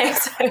 Okay.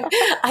 So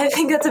I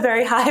think that's a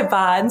very high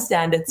bar and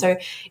standard. So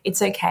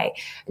it's okay.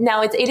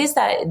 Now it is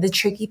that the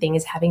tricky thing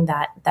is having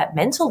that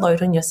mental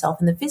load on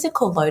yourself and the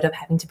physical load of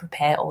having to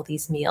prepare all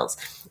these meals.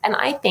 And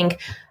I think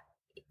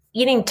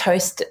eating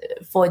toast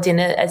for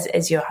dinner,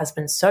 as your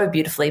husband so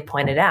beautifully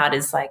pointed out,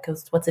 is like,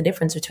 what's the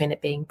difference between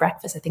it being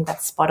breakfast? I think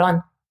that's spot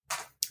on.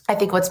 I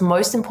think what's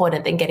most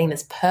important than getting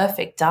this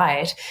perfect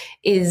diet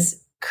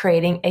is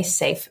creating a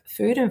safe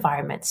food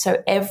environment.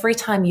 So every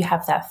time you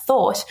have that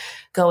thought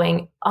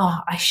going, oh,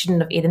 I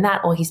shouldn't have eaten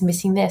that, or he's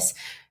missing this,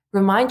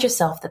 remind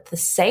yourself that the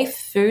safe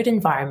food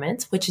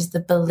environment, which is the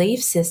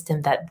belief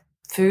system that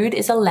food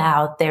is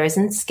allowed, there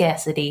isn't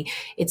scarcity,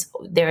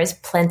 there is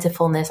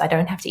plentifulness, I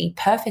don't have to eat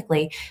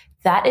perfectly.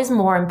 That is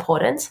more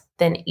important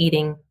than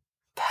eating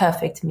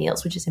perfect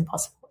meals, which is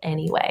impossible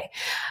anyway.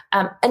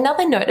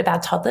 Another note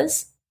about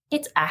toddlers,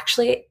 it's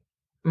actually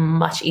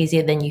much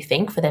easier than you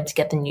think for them to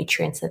get the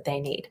nutrients that they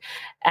need.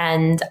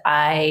 And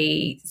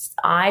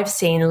I've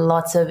seen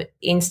lots of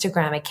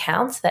Instagram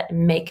accounts that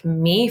make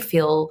me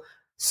feel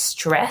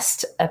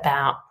stressed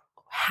about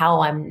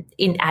how I'm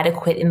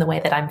inadequate in the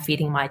way that I'm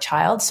feeding my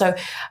child. So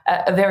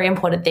a very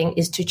important thing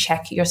is to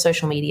check your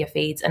social media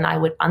feeds. And I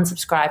would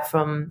unsubscribe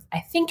from, I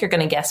think you're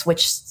going to guess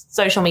which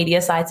social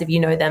media sites, if you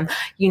know them,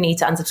 you need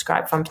to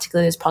unsubscribe from,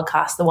 particularly those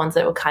podcasts, the ones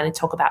that will kind of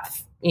talk about,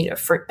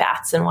 fruit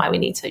bats and why we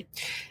need to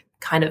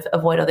kind of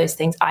avoid all those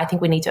things. I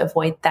think we need to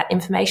avoid that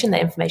information.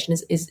 That information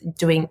is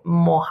doing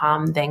more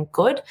harm than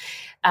good.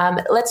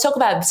 Let's talk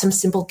about some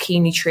simple key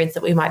nutrients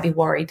that we might be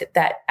worried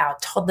that our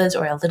toddlers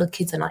or our little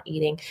kids are not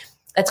eating.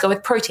 Let's go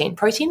with protein.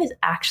 Protein is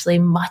actually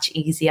much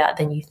easier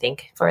than you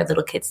think for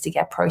little kids to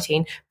get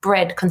protein.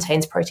 Bread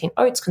contains protein,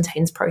 oats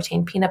contains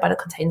protein, peanut butter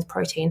contains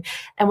protein.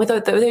 And with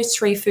those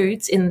 3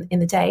 foods in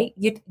the day,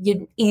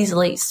 you'd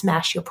easily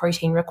smash your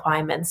protein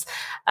requirements.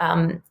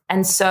 And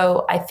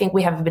so I think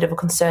we have a bit of a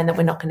concern that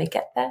we're not going to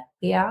get there.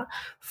 We are.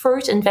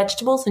 Fruit and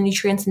vegetables, the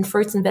nutrients in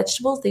fruits and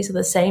vegetables, these are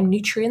the same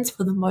nutrients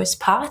for the most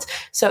part.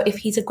 So if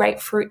he's a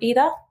great fruit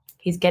eater,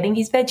 He's getting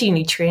his veggie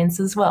nutrients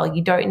as well.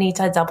 You don't need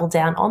to double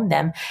down on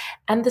them.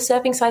 And the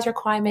serving size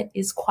requirement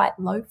is quite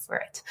low for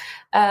it.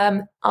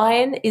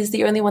 Iron is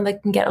the only one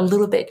that can get a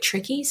little bit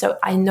tricky. So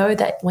I know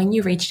that when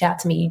you reached out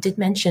to me, you did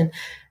mention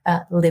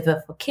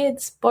liver for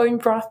kids, bone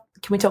broth.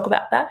 Can we talk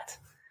about that?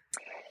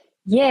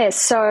 Yeah,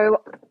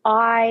 so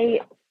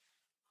I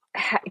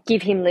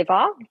give him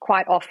liver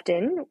quite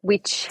often,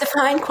 which...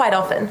 Define quite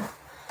often.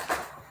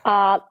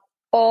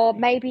 Or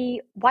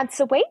maybe once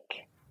a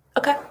week.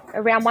 Okay.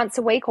 Around once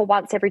a week or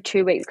once every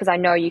 2 weeks, because I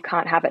know you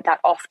can't have it that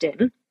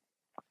often.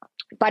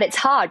 But it's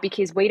hard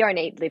because we don't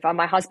eat liver,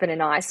 my husband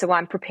and I, so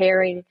I'm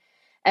preparing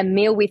a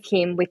meal with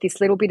him with this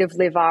little bit of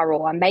liver,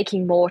 or I'm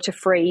making more to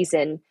freeze,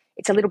 and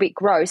it's a little bit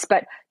gross,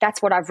 but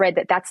that's what I've read,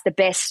 that that's the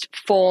best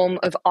form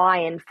of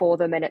iron for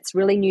them, and it's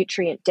really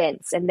nutrient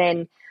dense. And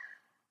then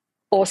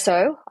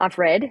also I've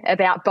read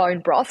about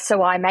bone broth,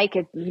 so I make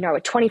a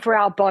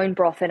 24-hour bone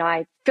broth, and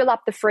I fill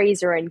up the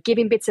freezer and give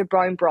him bits of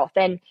bone broth,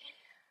 and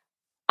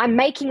I'm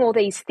making all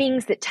these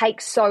things that take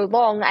so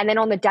long, and then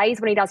on the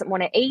days when he doesn't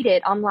want to eat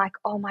it, I'm like,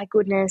 oh my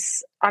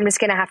goodness, I'm just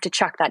going to have to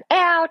chuck that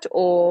out,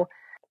 or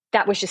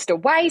that was just a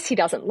waste. He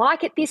doesn't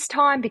like it this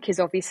time, because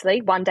obviously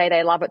one day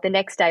they love it, the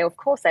next day, of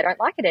course, they don't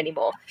like it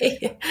anymore.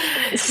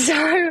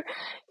 So,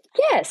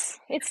 yes,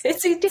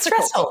 it's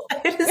stressful.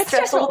 It is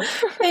stressful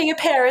being a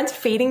parent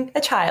feeding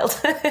a child.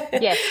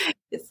 Yes.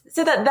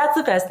 So that's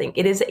the first thing.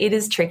 It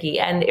is tricky,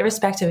 and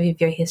irrespective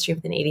of your history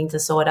with an eating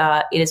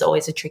disorder, it is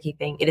always a tricky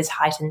thing. It is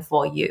heightened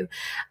for you.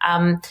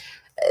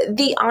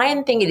 The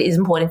iron thing, it is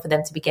important for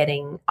them to be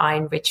getting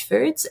iron-rich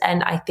foods.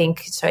 And I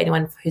think, so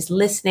anyone who's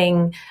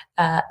listening,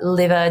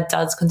 liver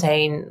does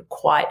contain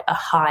quite a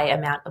high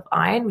amount of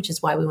iron, which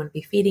is why we want to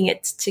be feeding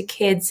it to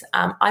kids.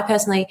 I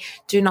personally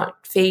do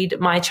not feed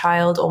my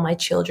child or my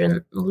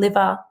children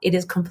liver. It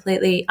is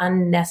completely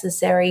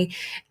unnecessary,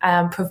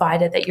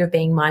 provided that you're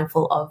being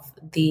mindful of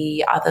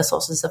the other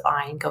sources of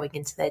iron going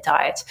into their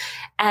diet.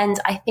 And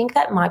I think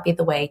that might be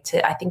the way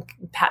to, I think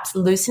perhaps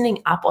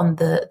loosening up on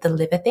the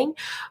liver thing.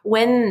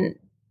 When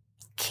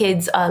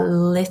kids are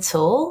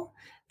little,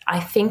 I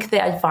think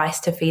the advice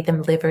to feed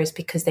them liver is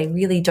because they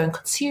really don't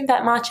consume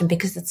that much, and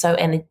because it's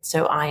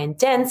so iron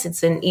dense,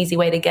 it's an easy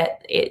way to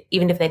get it,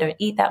 even if they don't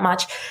eat that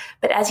much.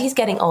 But as he's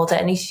getting older,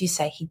 and as you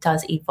say, he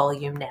does eat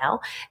volume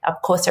now.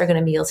 Of course, there are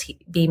going to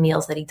be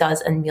meals that he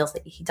does and meals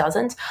that he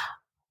doesn't.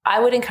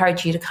 I would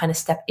encourage you to kind of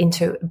step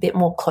into a bit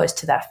more close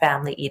to that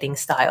family eating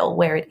style,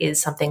 where it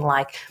is something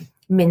like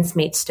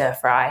mincemeat stir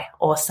fry,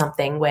 or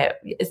something where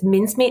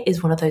mincemeat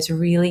is one of those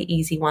really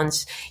easy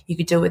ones you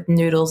could do with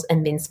noodles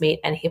and mincemeat,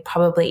 and he'll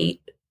probably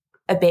eat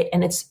a bit,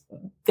 and it's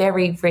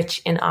very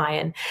rich in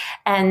iron.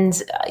 And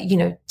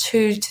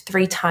 2 to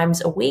 3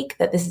 times a week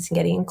that this is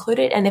getting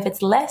included. And if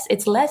it's less,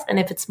 it's less, and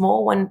if it's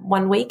more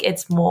one week,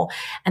 it's more.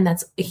 And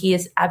he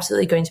is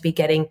absolutely going to be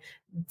getting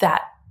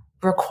that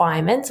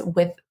requirement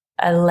with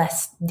a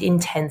less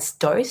intense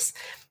dose.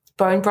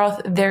 Bone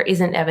broth, there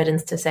isn't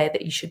evidence to say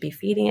that you should be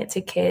feeding it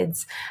to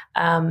kids,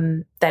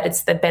 that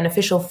it's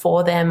beneficial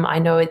for them. I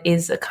know it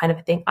is a kind of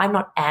a thing. I'm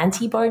not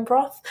anti-bone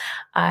broth.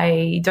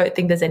 I don't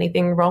think there's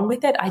anything wrong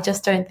with it. I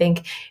just don't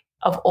think,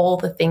 of all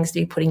the things to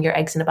be putting your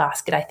eggs in a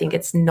basket, I think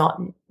it's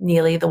not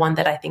nearly the one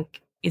that I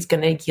think is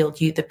going to yield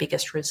you the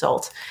biggest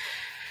result.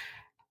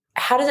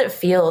 How does it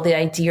feel, the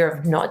idea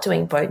of not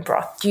doing bone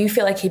broth? Do you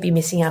feel like he'd be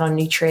missing out on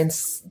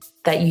nutrients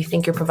that you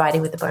think you're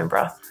providing with the bone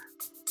broth?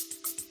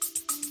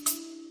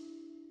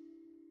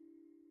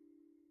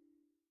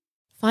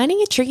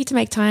 Finding it tricky to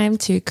make time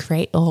to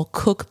create or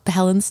cook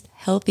balanced,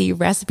 healthy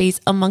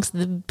recipes amongst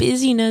the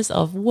busyness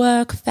of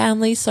work,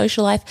 family,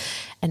 social life,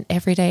 and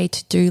everyday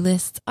to-do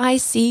lists? I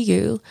see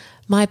you.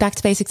 My Back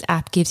to Basics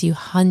app gives you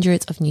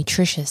hundreds of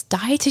nutritious,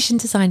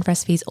 dietitian-designed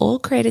recipes, all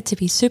created to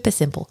be super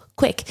simple,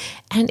 quick,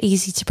 and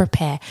easy to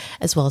prepare,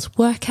 as well as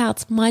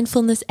workouts,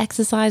 mindfulness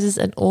exercises,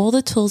 and all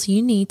the tools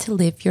you need to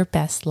live your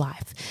best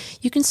life.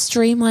 You can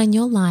streamline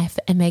your life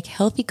and make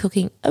healthy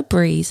cooking a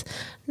breeze,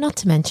 not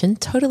to mention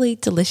totally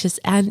delicious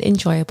and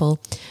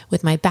enjoyable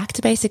with my Back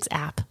to Basics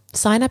app.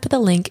 Sign up at the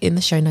link in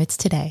the show notes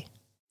today.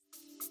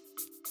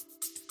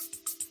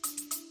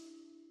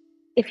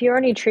 If you're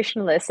a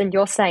nutritionalist and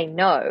you're saying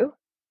no,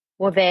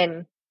 well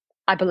then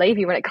I believe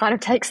you, and it kind of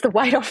takes the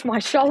weight off my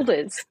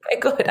shoulders.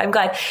 Good, I'm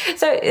glad.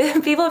 So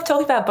people have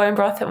talked about bone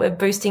broth that we're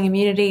boosting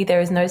immunity. There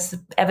is no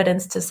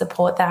evidence to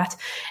support that.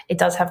 It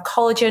does have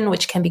collagen,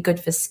 which can be good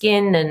for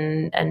skin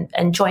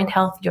and joint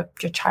health. Your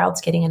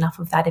child's getting enough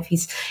of that. If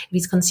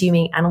he's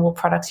consuming animal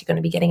products, you're going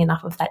to be getting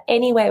enough of that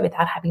anyway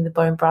without having the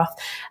bone broth.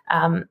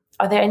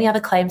 Are there any other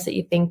claims that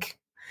you think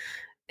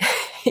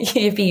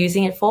you'd be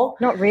using it for?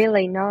 Not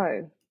really,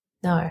 no.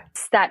 No.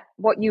 It's that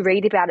what you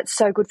read about, it's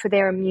so good for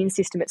their immune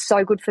system. It's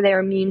so good for their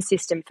immune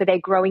system, for their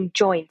growing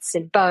joints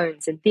and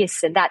bones and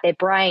this and that, their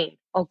brain.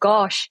 Oh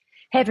gosh,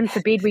 heaven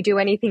forbid we do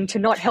anything to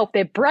not help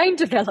their brain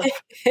develop.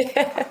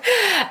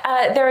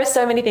 There are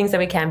so many things that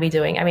we can be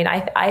doing. I mean,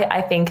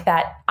 I think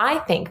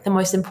the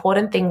most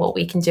important thing what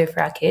we can do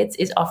for our kids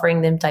is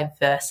offering them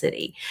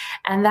diversity.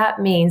 And that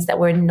means that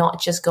we're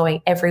not just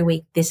going every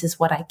week, this is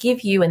what I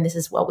give you and this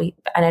is what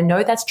and I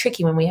know that's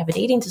tricky when we have an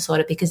eating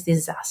disorder because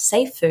these are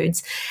safe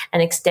foods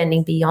and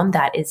extending beyond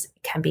that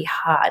can be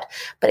hard.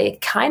 But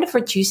it kind of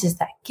reduces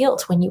that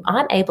guilt when you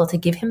aren't able to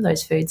give him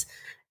those foods.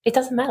 It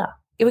doesn't matter.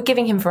 We're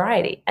giving him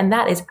variety. And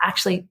that is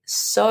actually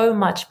so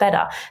much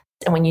better.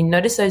 And when you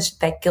notice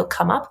that guilt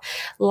come up,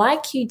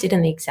 like you did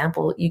in the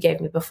example you gave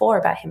me before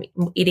about him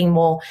eating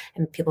more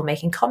and people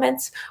making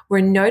comments, we're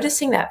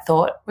noticing that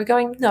thought. We're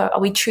going, no, are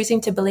we choosing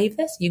to believe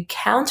this? You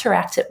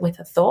counteract it with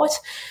a thought.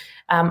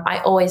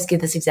 I always give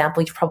this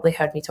example. You've probably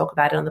heard me talk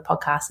about it on the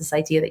podcast, this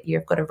idea that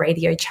you've got a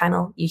radio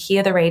channel. You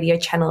hear the radio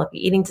channel of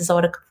your eating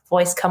disorder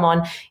voice come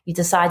on. You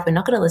decide we're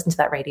not going to listen to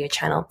that radio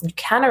channel. You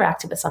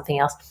counteract it with something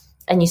else.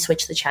 And you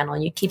switch the channel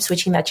and you keep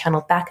switching that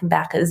channel back and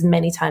back as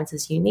many times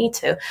as you need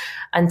to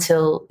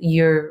until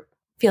you're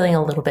feeling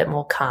a little bit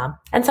more calm.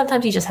 And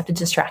sometimes you just have to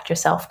distract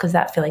yourself because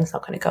that feeling's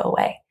not going to go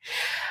away.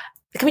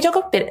 Can we talk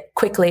a bit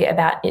quickly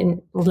about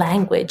in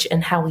language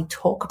and how we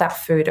talk about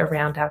food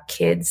around our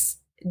kids?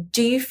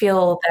 Do you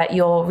feel that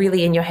you're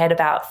really in your head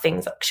about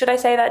things like, should I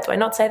say that? Do I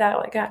not say that?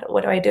 Oh my God,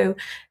 what do I do?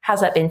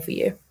 How's that been for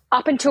you?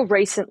 Up until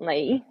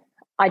recently,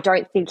 I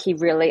don't think he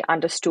really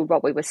understood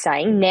what we were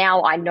saying.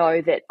 Now I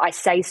know that I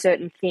say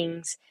certain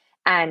things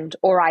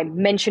or I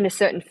mention a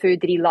certain food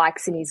that he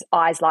likes and his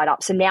eyes light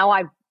up. So now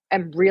I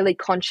am really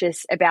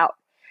conscious about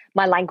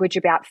my language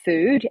about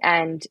food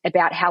and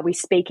about how we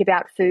speak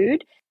about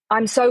food.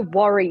 I'm so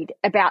worried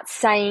about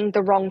saying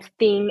the wrong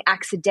thing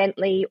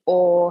accidentally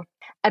or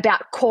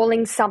about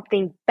calling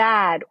something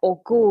bad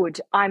or good.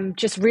 I'm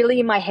just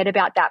really in my head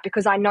about that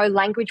because I know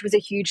language was a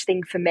huge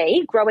thing for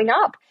me growing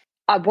up.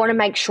 I want to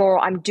make sure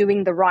I'm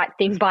doing the right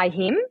thing by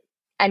him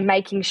and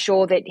making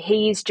sure that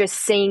he's just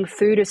seeing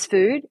food as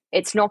food.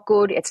 It's not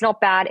good. It's not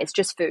bad. It's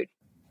just food.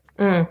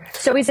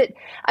 So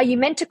are you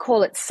meant to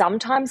call it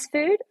sometimes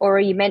food or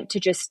are you meant to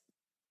just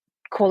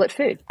call it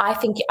food? I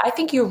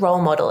think you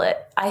role model it.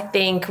 I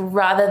think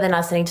rather than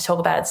us needing to talk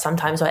about it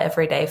sometimes or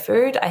everyday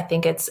food, I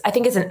think as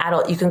an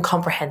adult, you can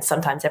comprehend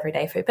sometimes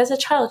everyday food. But as a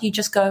child, you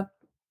just go,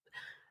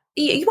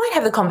 you might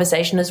have the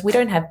conversation as we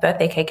don't have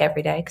birthday cake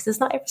every day because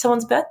it's not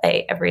someone's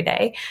birthday every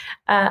day.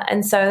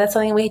 And so that's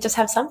something we just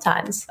have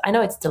sometimes. I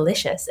know it's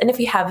delicious. And if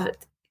you have,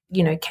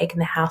 cake in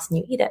the house and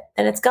you eat it,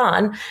 then it's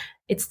gone.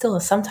 It's still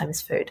a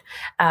sometimes food.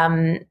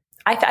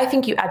 I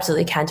think you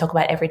absolutely can talk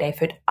about everyday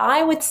food.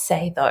 I would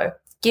say though,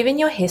 given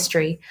your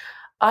history,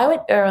 I would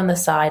err on the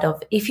side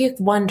of if you're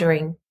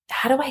wondering,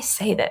 how do I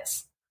say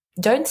this?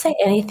 Don't say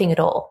anything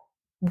at all.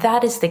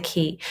 That is the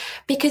key.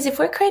 Because if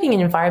we're creating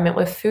an environment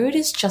where food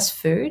is just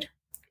food,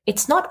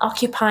 it's not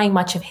occupying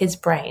much of his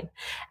brain.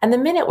 And the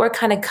minute we're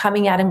kind of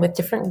coming at him with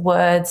different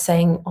words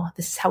saying, oh,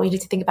 this is how we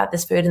need to think about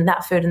this food and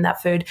that food and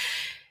that food,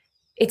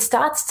 it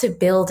starts to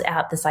build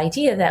out this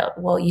idea that,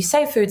 well, you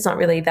say food's not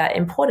really that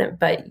important,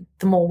 but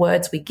the more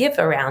words we give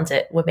around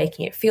it, we're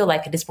making it feel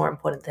like it is more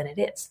important than it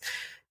is.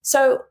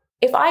 So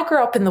if I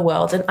grew up in the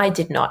world, and I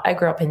did not, I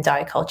grew up in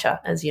diet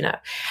culture, as you know,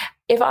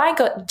 if I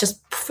got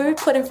just food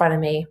put in front of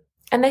me,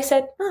 and they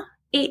said,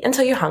 eat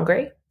until you're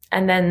hungry.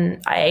 And then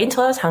I ate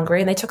until I was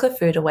hungry and they took the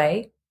food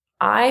away.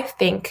 I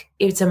think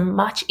it's a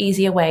much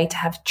easier way to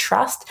have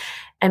trust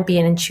and be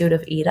an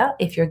intuitive eater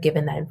if you're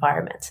given that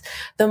environment.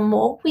 The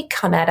more we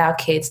come at our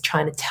kids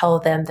trying to tell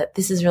them that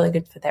this is really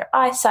good for their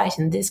eyesight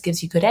and this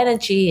gives you good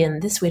energy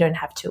and this we don't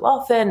have too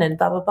often and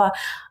blah, blah, blah,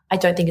 I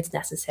don't think it's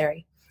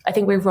necessary. I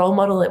think we role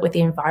model it with the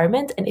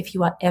environment. And if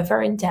you are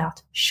ever in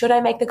doubt, should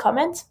I make the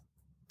comment?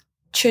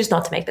 Choose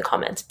not to make the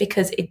comment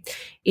because it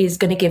is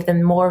going to give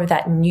them more of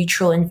that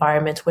neutral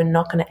environment. We're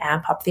not going to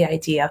amp up the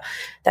idea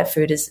that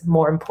food is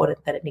more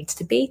important than it needs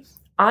to be.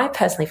 I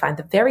personally find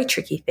the very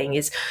tricky thing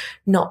is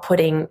not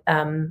putting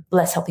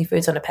less healthy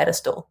foods on a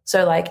pedestal.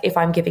 So like if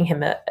I'm giving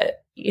him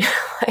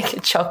like a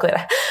chocolate,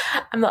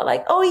 I'm not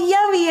like, oh,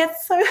 yummy,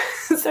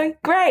 it's so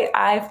great.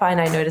 I find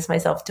I notice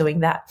myself doing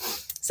that.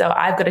 So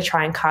I've got to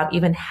try and calm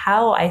even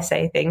how I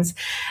say things.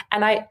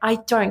 And I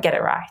don't get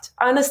it right.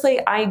 Honestly,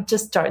 I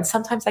just don't.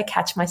 Sometimes I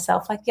catch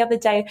myself. Like the other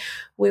day,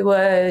 we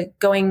were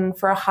going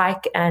for a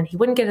hike and he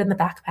wouldn't get it in the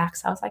backpack.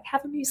 So I was like,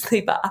 have a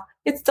muesli bar.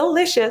 It's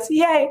delicious.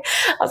 Yay.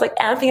 I was like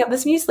amping up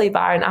this muesli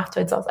bar. And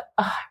afterwards I was like,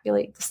 oh, I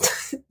really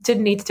just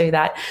didn't need to do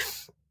that.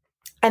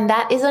 And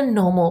that is a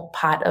normal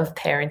part of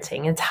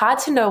parenting. It's hard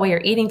to know where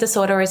your eating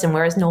disorder is and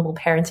where is normal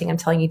parenting. I'm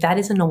telling you, that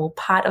is a normal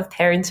part of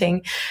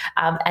parenting.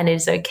 And it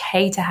is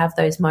okay to have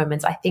those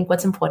moments. I think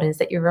what's important is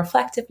that you're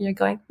reflective and you're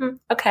going,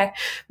 okay,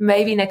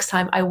 maybe next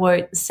time I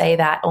won't say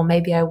that, or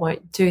maybe I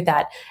won't do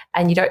that.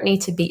 And you don't need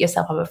to beat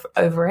yourself up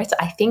over it.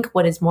 I think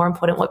what is more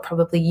important, what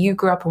probably you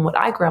grew up and what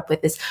I grew up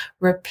with, is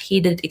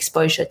repeated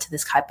exposure to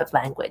this type of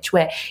language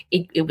where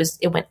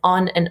it went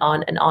on and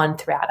on and on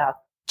throughout our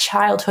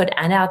childhood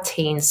and our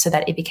teens so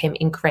that it became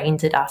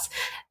ingrained in us,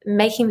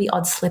 making the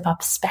odd slip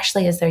up,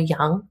 especially as they're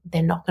young.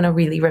 They're not going to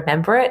really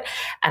remember it.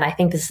 And I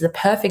think this is a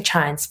perfect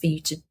chance for you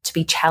to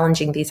be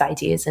challenging these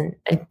ideas and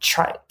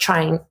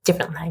trying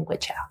different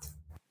language out.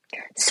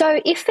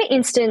 So if, for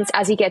instance,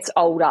 as he gets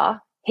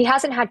older, he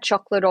hasn't had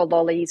chocolate or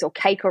lollies or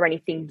cake or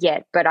anything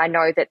yet, but I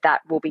know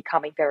that will be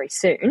coming very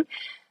soon.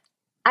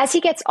 As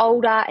he gets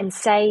older and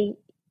say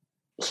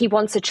he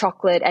wants a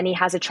chocolate and he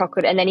has a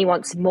chocolate and then he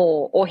wants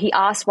more, or he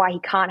asks why he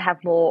can't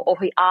have more, or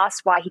he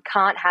asks why he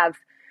can't have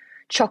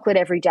chocolate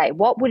every day,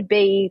 what would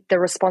be the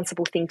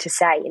responsible thing to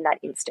say in that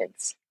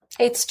instance?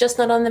 It's just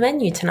not on the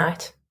menu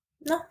tonight.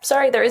 No,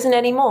 sorry, there isn't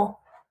any more.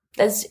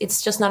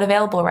 It's just not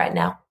available right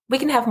now. We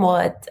can have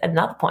more at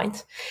another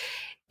point.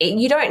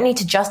 You don't need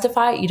to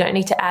justify it. You don't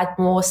need to add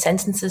more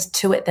sentences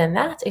to it than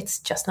that. It's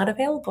just not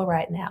available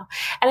right now.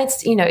 And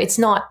it's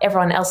not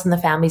everyone else in the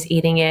family's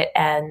eating it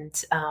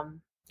and,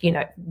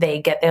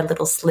 they get their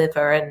little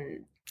sliver.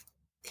 And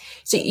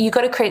so you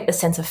got to create a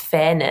sense of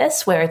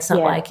fairness where it's not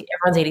like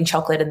everyone's eating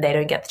chocolate and they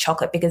don't get the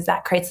chocolate, because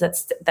that creates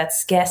that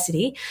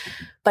scarcity.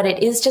 But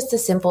it is just a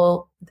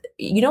simple,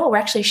 we're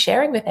actually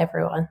sharing with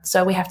everyone.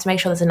 So we have to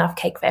make sure there's enough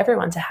cake for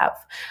everyone to have.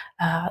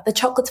 The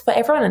chocolate's for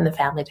everyone in the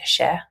family to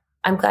share.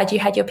 I'm glad you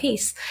had your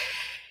piece.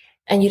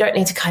 And you don't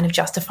need to kind of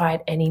justify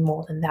it any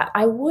more than that.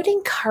 I would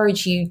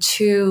encourage you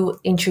to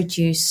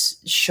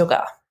introduce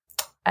sugar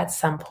at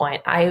some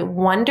point. I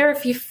wonder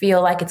if you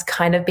feel like it's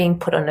kind of being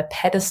put on a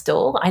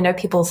pedestal. I know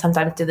people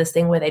sometimes do this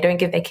thing where they don't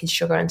give their kids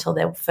sugar until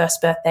their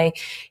first birthday.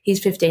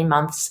 He's 15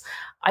 months.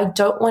 I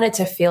don't want it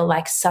to feel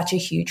like such a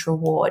huge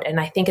reward. And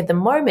I think at the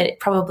moment,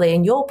 probably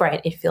in your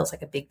brain, it feels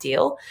like a big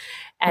deal.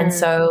 And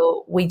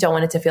so we don't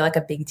want it to feel like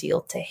a big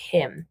deal to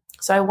him.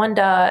 So I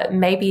wonder,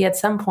 maybe at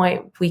some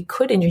point we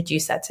could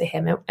introduce that to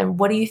him. And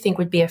what do you think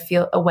would be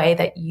a way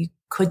that you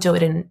could do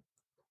it and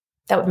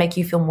that would make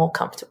you feel more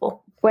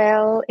comfortable?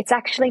 Well, it's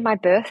actually my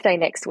birthday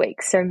next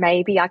week, so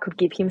maybe I could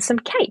give him some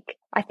cake.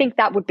 I think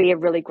that would be a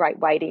really great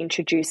way to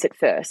introduce it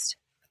first.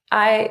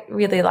 I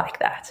really like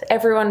that.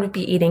 Everyone would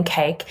be eating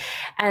cake.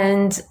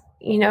 And,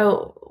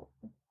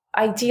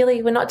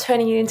 ideally, we're not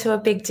turning it into a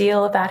big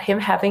deal about him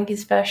having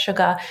his first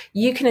sugar.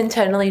 You can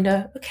internally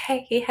know,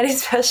 okay, he had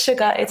his first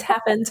sugar, it's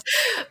happened.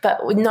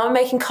 But we're not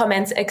making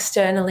comments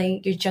externally.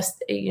 You're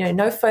just,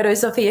 no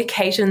photos of the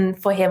occasion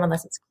for him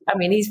unless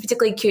he's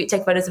particularly cute,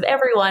 take photos of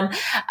everyone.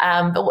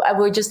 But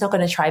we're just not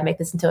going to try and make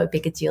this into a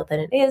bigger deal than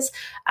it is.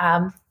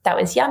 That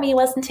was yummy,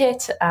 wasn't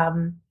it?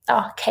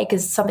 Cake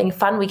is something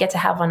fun we get to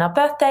have on our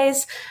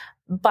birthdays.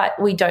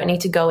 But we don't need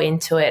to go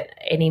into it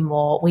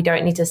anymore. We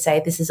don't need to say,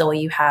 this is all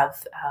you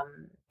have.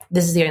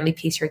 This is the only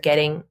piece you're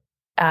getting.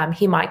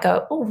 He might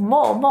go, oh,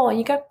 more. And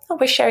you go, oh,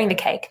 we're sharing the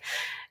cake.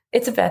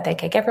 It's a birthday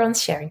cake.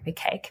 Everyone's sharing the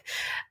cake.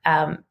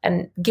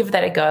 And give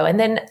that a go. And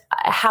then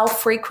how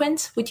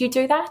frequent would you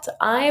do that?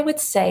 I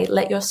would say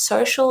let your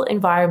social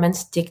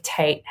environment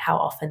dictate how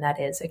often that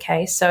is,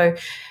 okay? So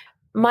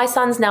my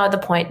son's now at the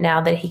point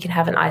now that he can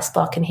have an ice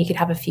block and he could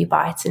have a few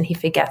bites and he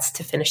forgets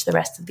to finish the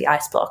rest of the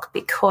ice block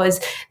because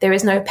there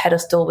is no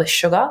pedestal with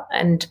sugar.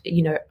 And,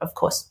 of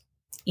course,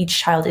 each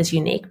child is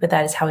unique, but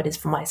that is how it is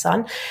for my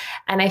son.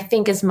 And I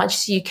think as much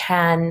as you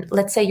can,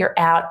 let's say you're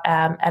out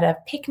at a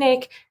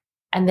picnic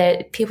and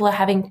that people are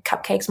having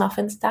cupcakes,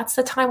 muffins, that's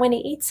the time when he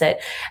eats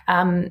it.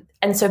 And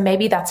so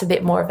maybe that's a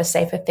bit more of a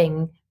safer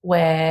thing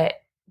where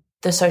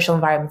the social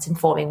environment's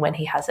informing when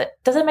he has it.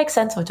 Does it make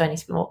sense, or do I need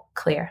to be more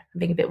clear? I'm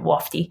being a bit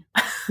wafty.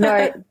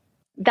 No,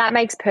 that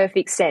makes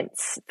perfect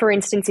sense. For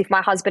instance, if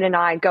my husband and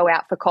I go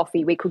out for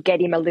coffee, we could get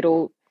him a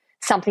little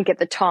something at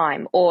the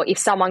time. Or if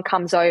someone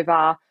comes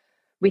over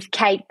with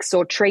cakes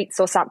or treats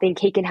or something,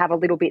 he can have a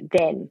little bit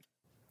then.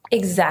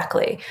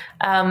 Exactly.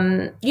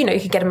 You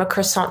could get him a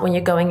croissant when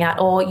you're going out,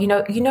 or,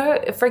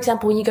 for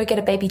example, when you go get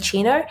a baby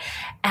chino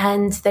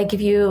and they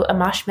give you a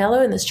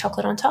marshmallow and there's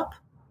chocolate on top.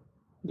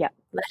 Yeah.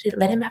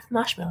 Let him have the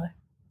marshmallow.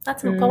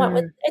 That's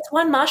it's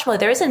one marshmallow.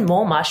 There isn't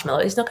more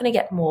marshmallow. He's not going to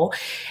get more.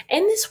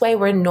 In this way,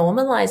 we're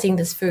normalizing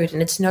this food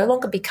and it's no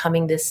longer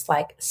becoming this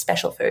like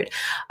special food.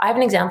 I have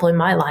an example in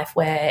my life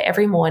where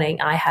every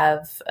morning I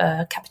have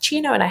a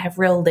cappuccino and I have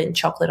real Lindt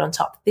chocolate on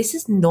top. This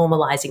is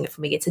normalizing it for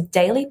me. It's a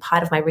daily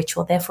part of my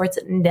ritual. Therefore, it's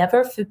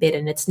never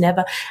forbidden.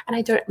 And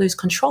I don't lose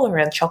control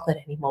around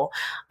chocolate anymore.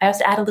 I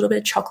also add a little bit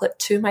of chocolate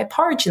to my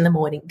porridge in the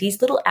morning.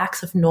 These little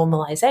acts of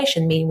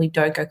normalization mean we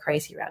don't go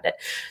crazy around it.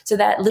 So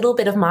that little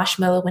bit of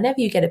marshmallow, whenever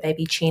you get a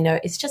baby chino,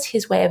 it's just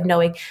his way of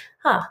knowing,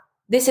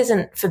 this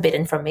isn't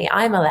forbidden from me.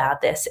 I'm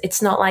allowed this.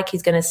 It's not like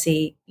he's going to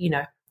see,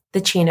 the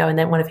chino and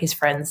then one of his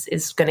friends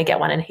is going to get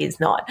one and he's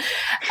not.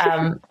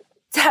 How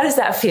does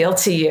that feel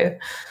to you?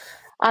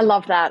 I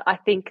love that. I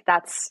think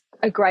that's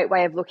a great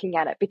way of looking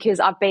at it because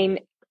I've been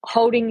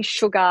holding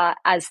sugar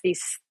as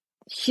this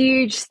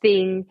huge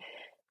thing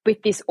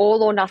with this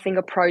all or nothing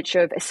approach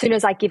of as soon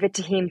as I give it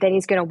to him, then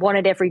he's going to want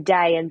it every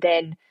day and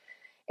then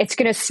it's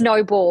going to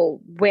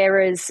snowball.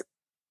 Whereas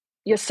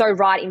you're so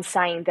right in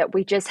saying that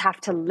we just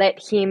have to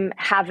let him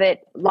have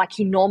it like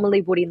he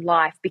normally would in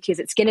life because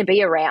it's going to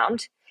be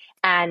around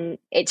and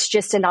it's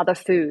just another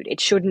food. It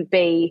shouldn't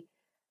be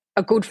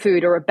a good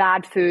food or a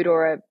bad food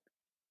or a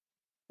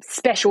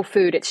special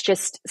food. It's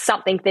just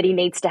something that he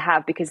needs to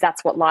have because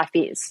that's what life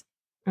is.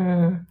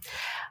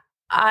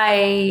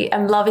 I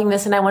am loving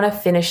this, and I want to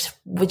finish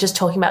with just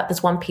talking about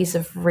this one piece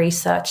of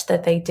research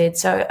that they did.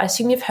 So I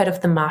assume you've heard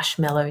of the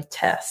marshmallow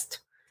test.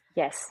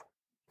 Yes.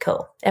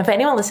 Cool. And for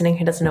anyone listening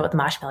who doesn't know what the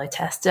marshmallow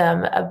test,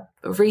 a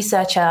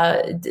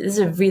researcher, this is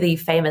a really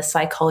famous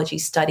psychology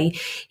study.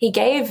 He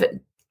gave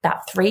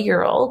about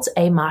 3-year-olds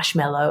a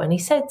marshmallow, and he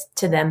said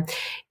to them,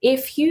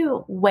 if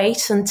you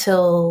wait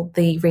until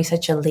the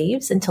researcher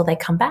leaves, until they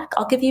come back,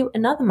 I'll give you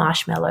another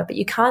marshmallow, but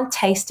you can't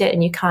taste it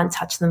and you can't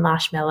touch the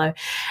marshmallow.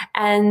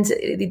 And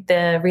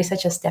the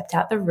researcher stepped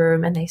out the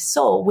room and they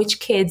saw which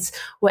kids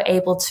were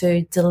able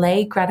to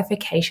delay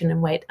gratification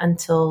and wait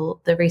until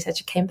the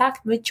researcher came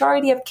back. The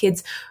majority of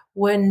kids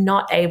were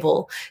not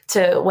able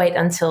to wait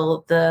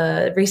until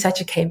the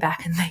researcher came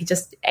back, and they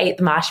just ate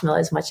the marshmallow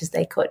as much as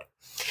they could.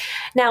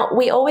 Now,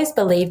 we always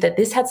believed that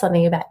this had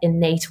something about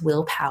innate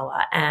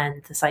willpower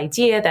and this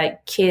idea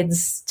that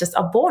kids just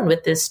are born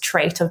with this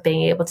trait of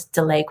being able to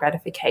delay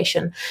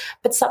gratification.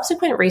 But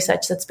subsequent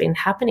research that's been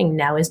happening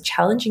now is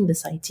challenging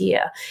this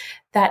idea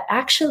that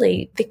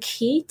actually the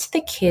key to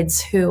the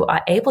kids who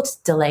are able to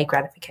delay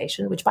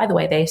gratification, which, by the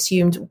way, they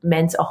assumed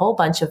meant a whole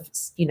bunch of,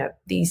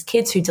 these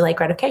kids who delay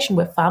gratification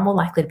were far more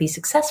likely to be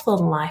successful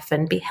in life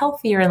and be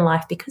healthier in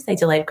life because they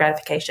delayed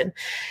gratification.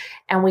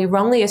 And we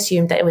wrongly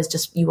assumed that it was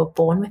just you were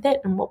born with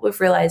it. And what we've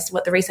realized,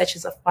 what the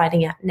researchers are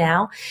finding out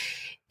now,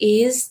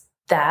 is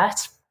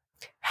that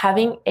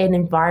having an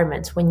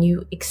environment when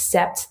you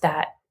accept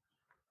that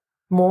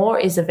more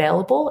is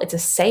available, it's a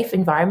safe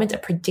environment, a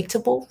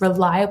predictable,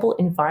 reliable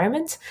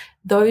environment,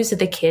 those are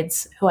the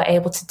kids who are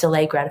able to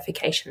delay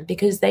gratification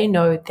because they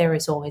know there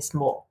is always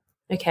more.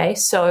 Okay,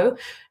 so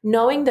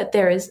knowing that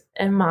there is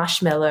a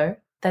marshmallow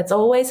that's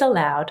always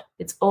allowed,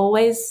 it's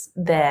always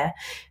there,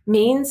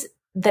 means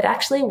that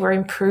actually we're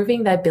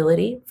improving the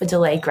ability for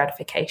delayed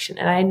gratification.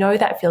 And I know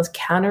that feels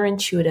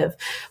counterintuitive,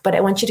 but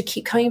I want you to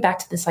keep coming back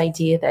to this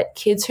idea that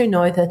kids who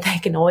know that they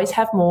can always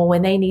have more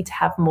when they need to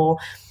have more,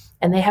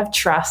 and they have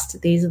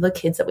trust, these are the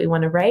kids that we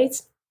want to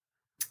raise.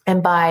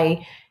 And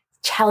by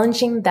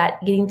challenging that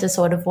eating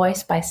disorder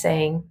voice by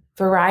saying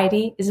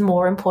variety is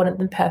more important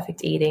than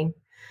perfect eating,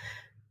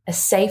 a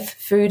safe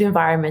food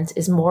environment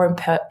is more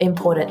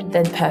important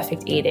than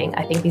perfect eating.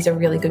 I think these are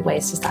really good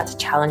ways to start to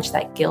challenge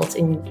that guilt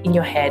in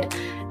your head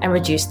and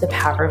reduce the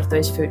power of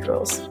those food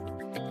rules.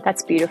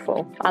 That's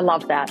beautiful. I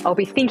love that. I'll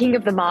be thinking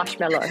of the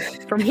marshmallow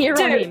from here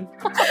on in.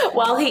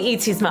 While he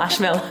eats his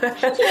marshmallow. Yeah,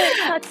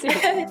 that's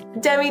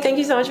it. Demi, thank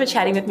you so much for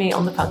chatting with me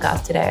on the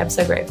podcast today. I'm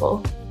so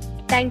grateful.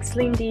 Thanks,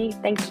 Lindy.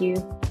 Thank you.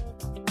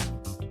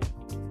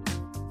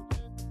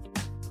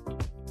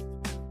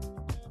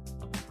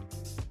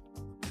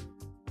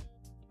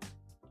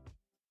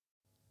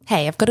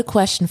 Hey, I've got a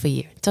question for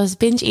you. Does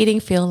binge eating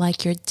feel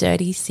like your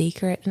dirty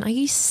secret? And are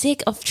you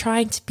sick of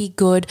trying to be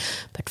good,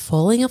 but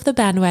falling off the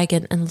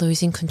bandwagon and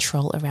losing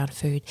control around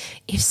food?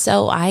 If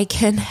so, I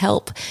can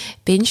help.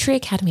 Binge Free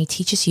Academy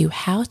teaches you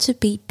how to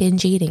beat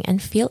binge eating and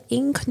feel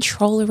in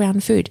control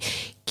around food,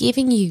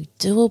 giving you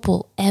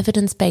doable,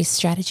 evidence-based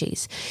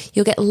strategies.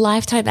 You'll get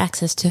lifetime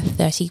access to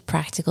 30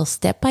 practical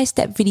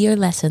step-by-step video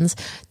lessons,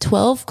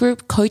 12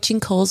 group coaching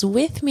calls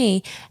with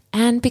me,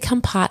 and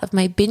become part of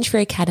my Binge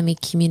Free Academy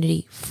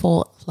community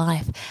for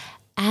life.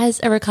 As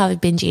a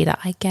recovered binge eater,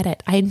 I get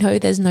it. I know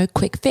there's no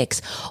quick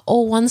fix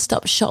or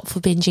one-stop shop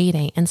for binge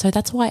eating. And so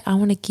that's why I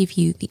want to give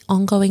you the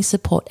ongoing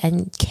support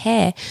and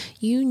care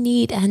you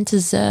need and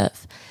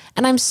deserve.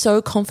 And I'm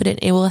so confident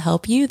it will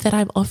help you that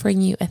I'm offering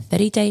you a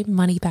 30-day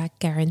money-back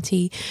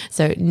guarantee.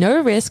 So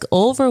no risk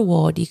or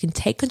reward. You can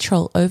take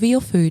control over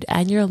your food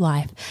and your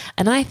life.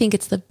 And I think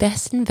it's the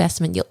best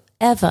investment you'll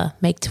ever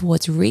make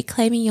towards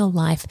reclaiming your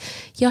life,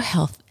 your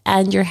health,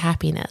 and your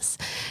happiness.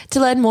 To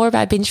learn more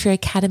about Binge Free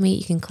Academy,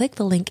 you can click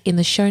the link in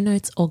the show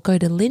notes or go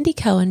to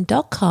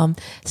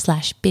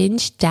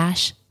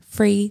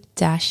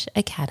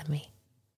lindycohen.com/binge-free-academy.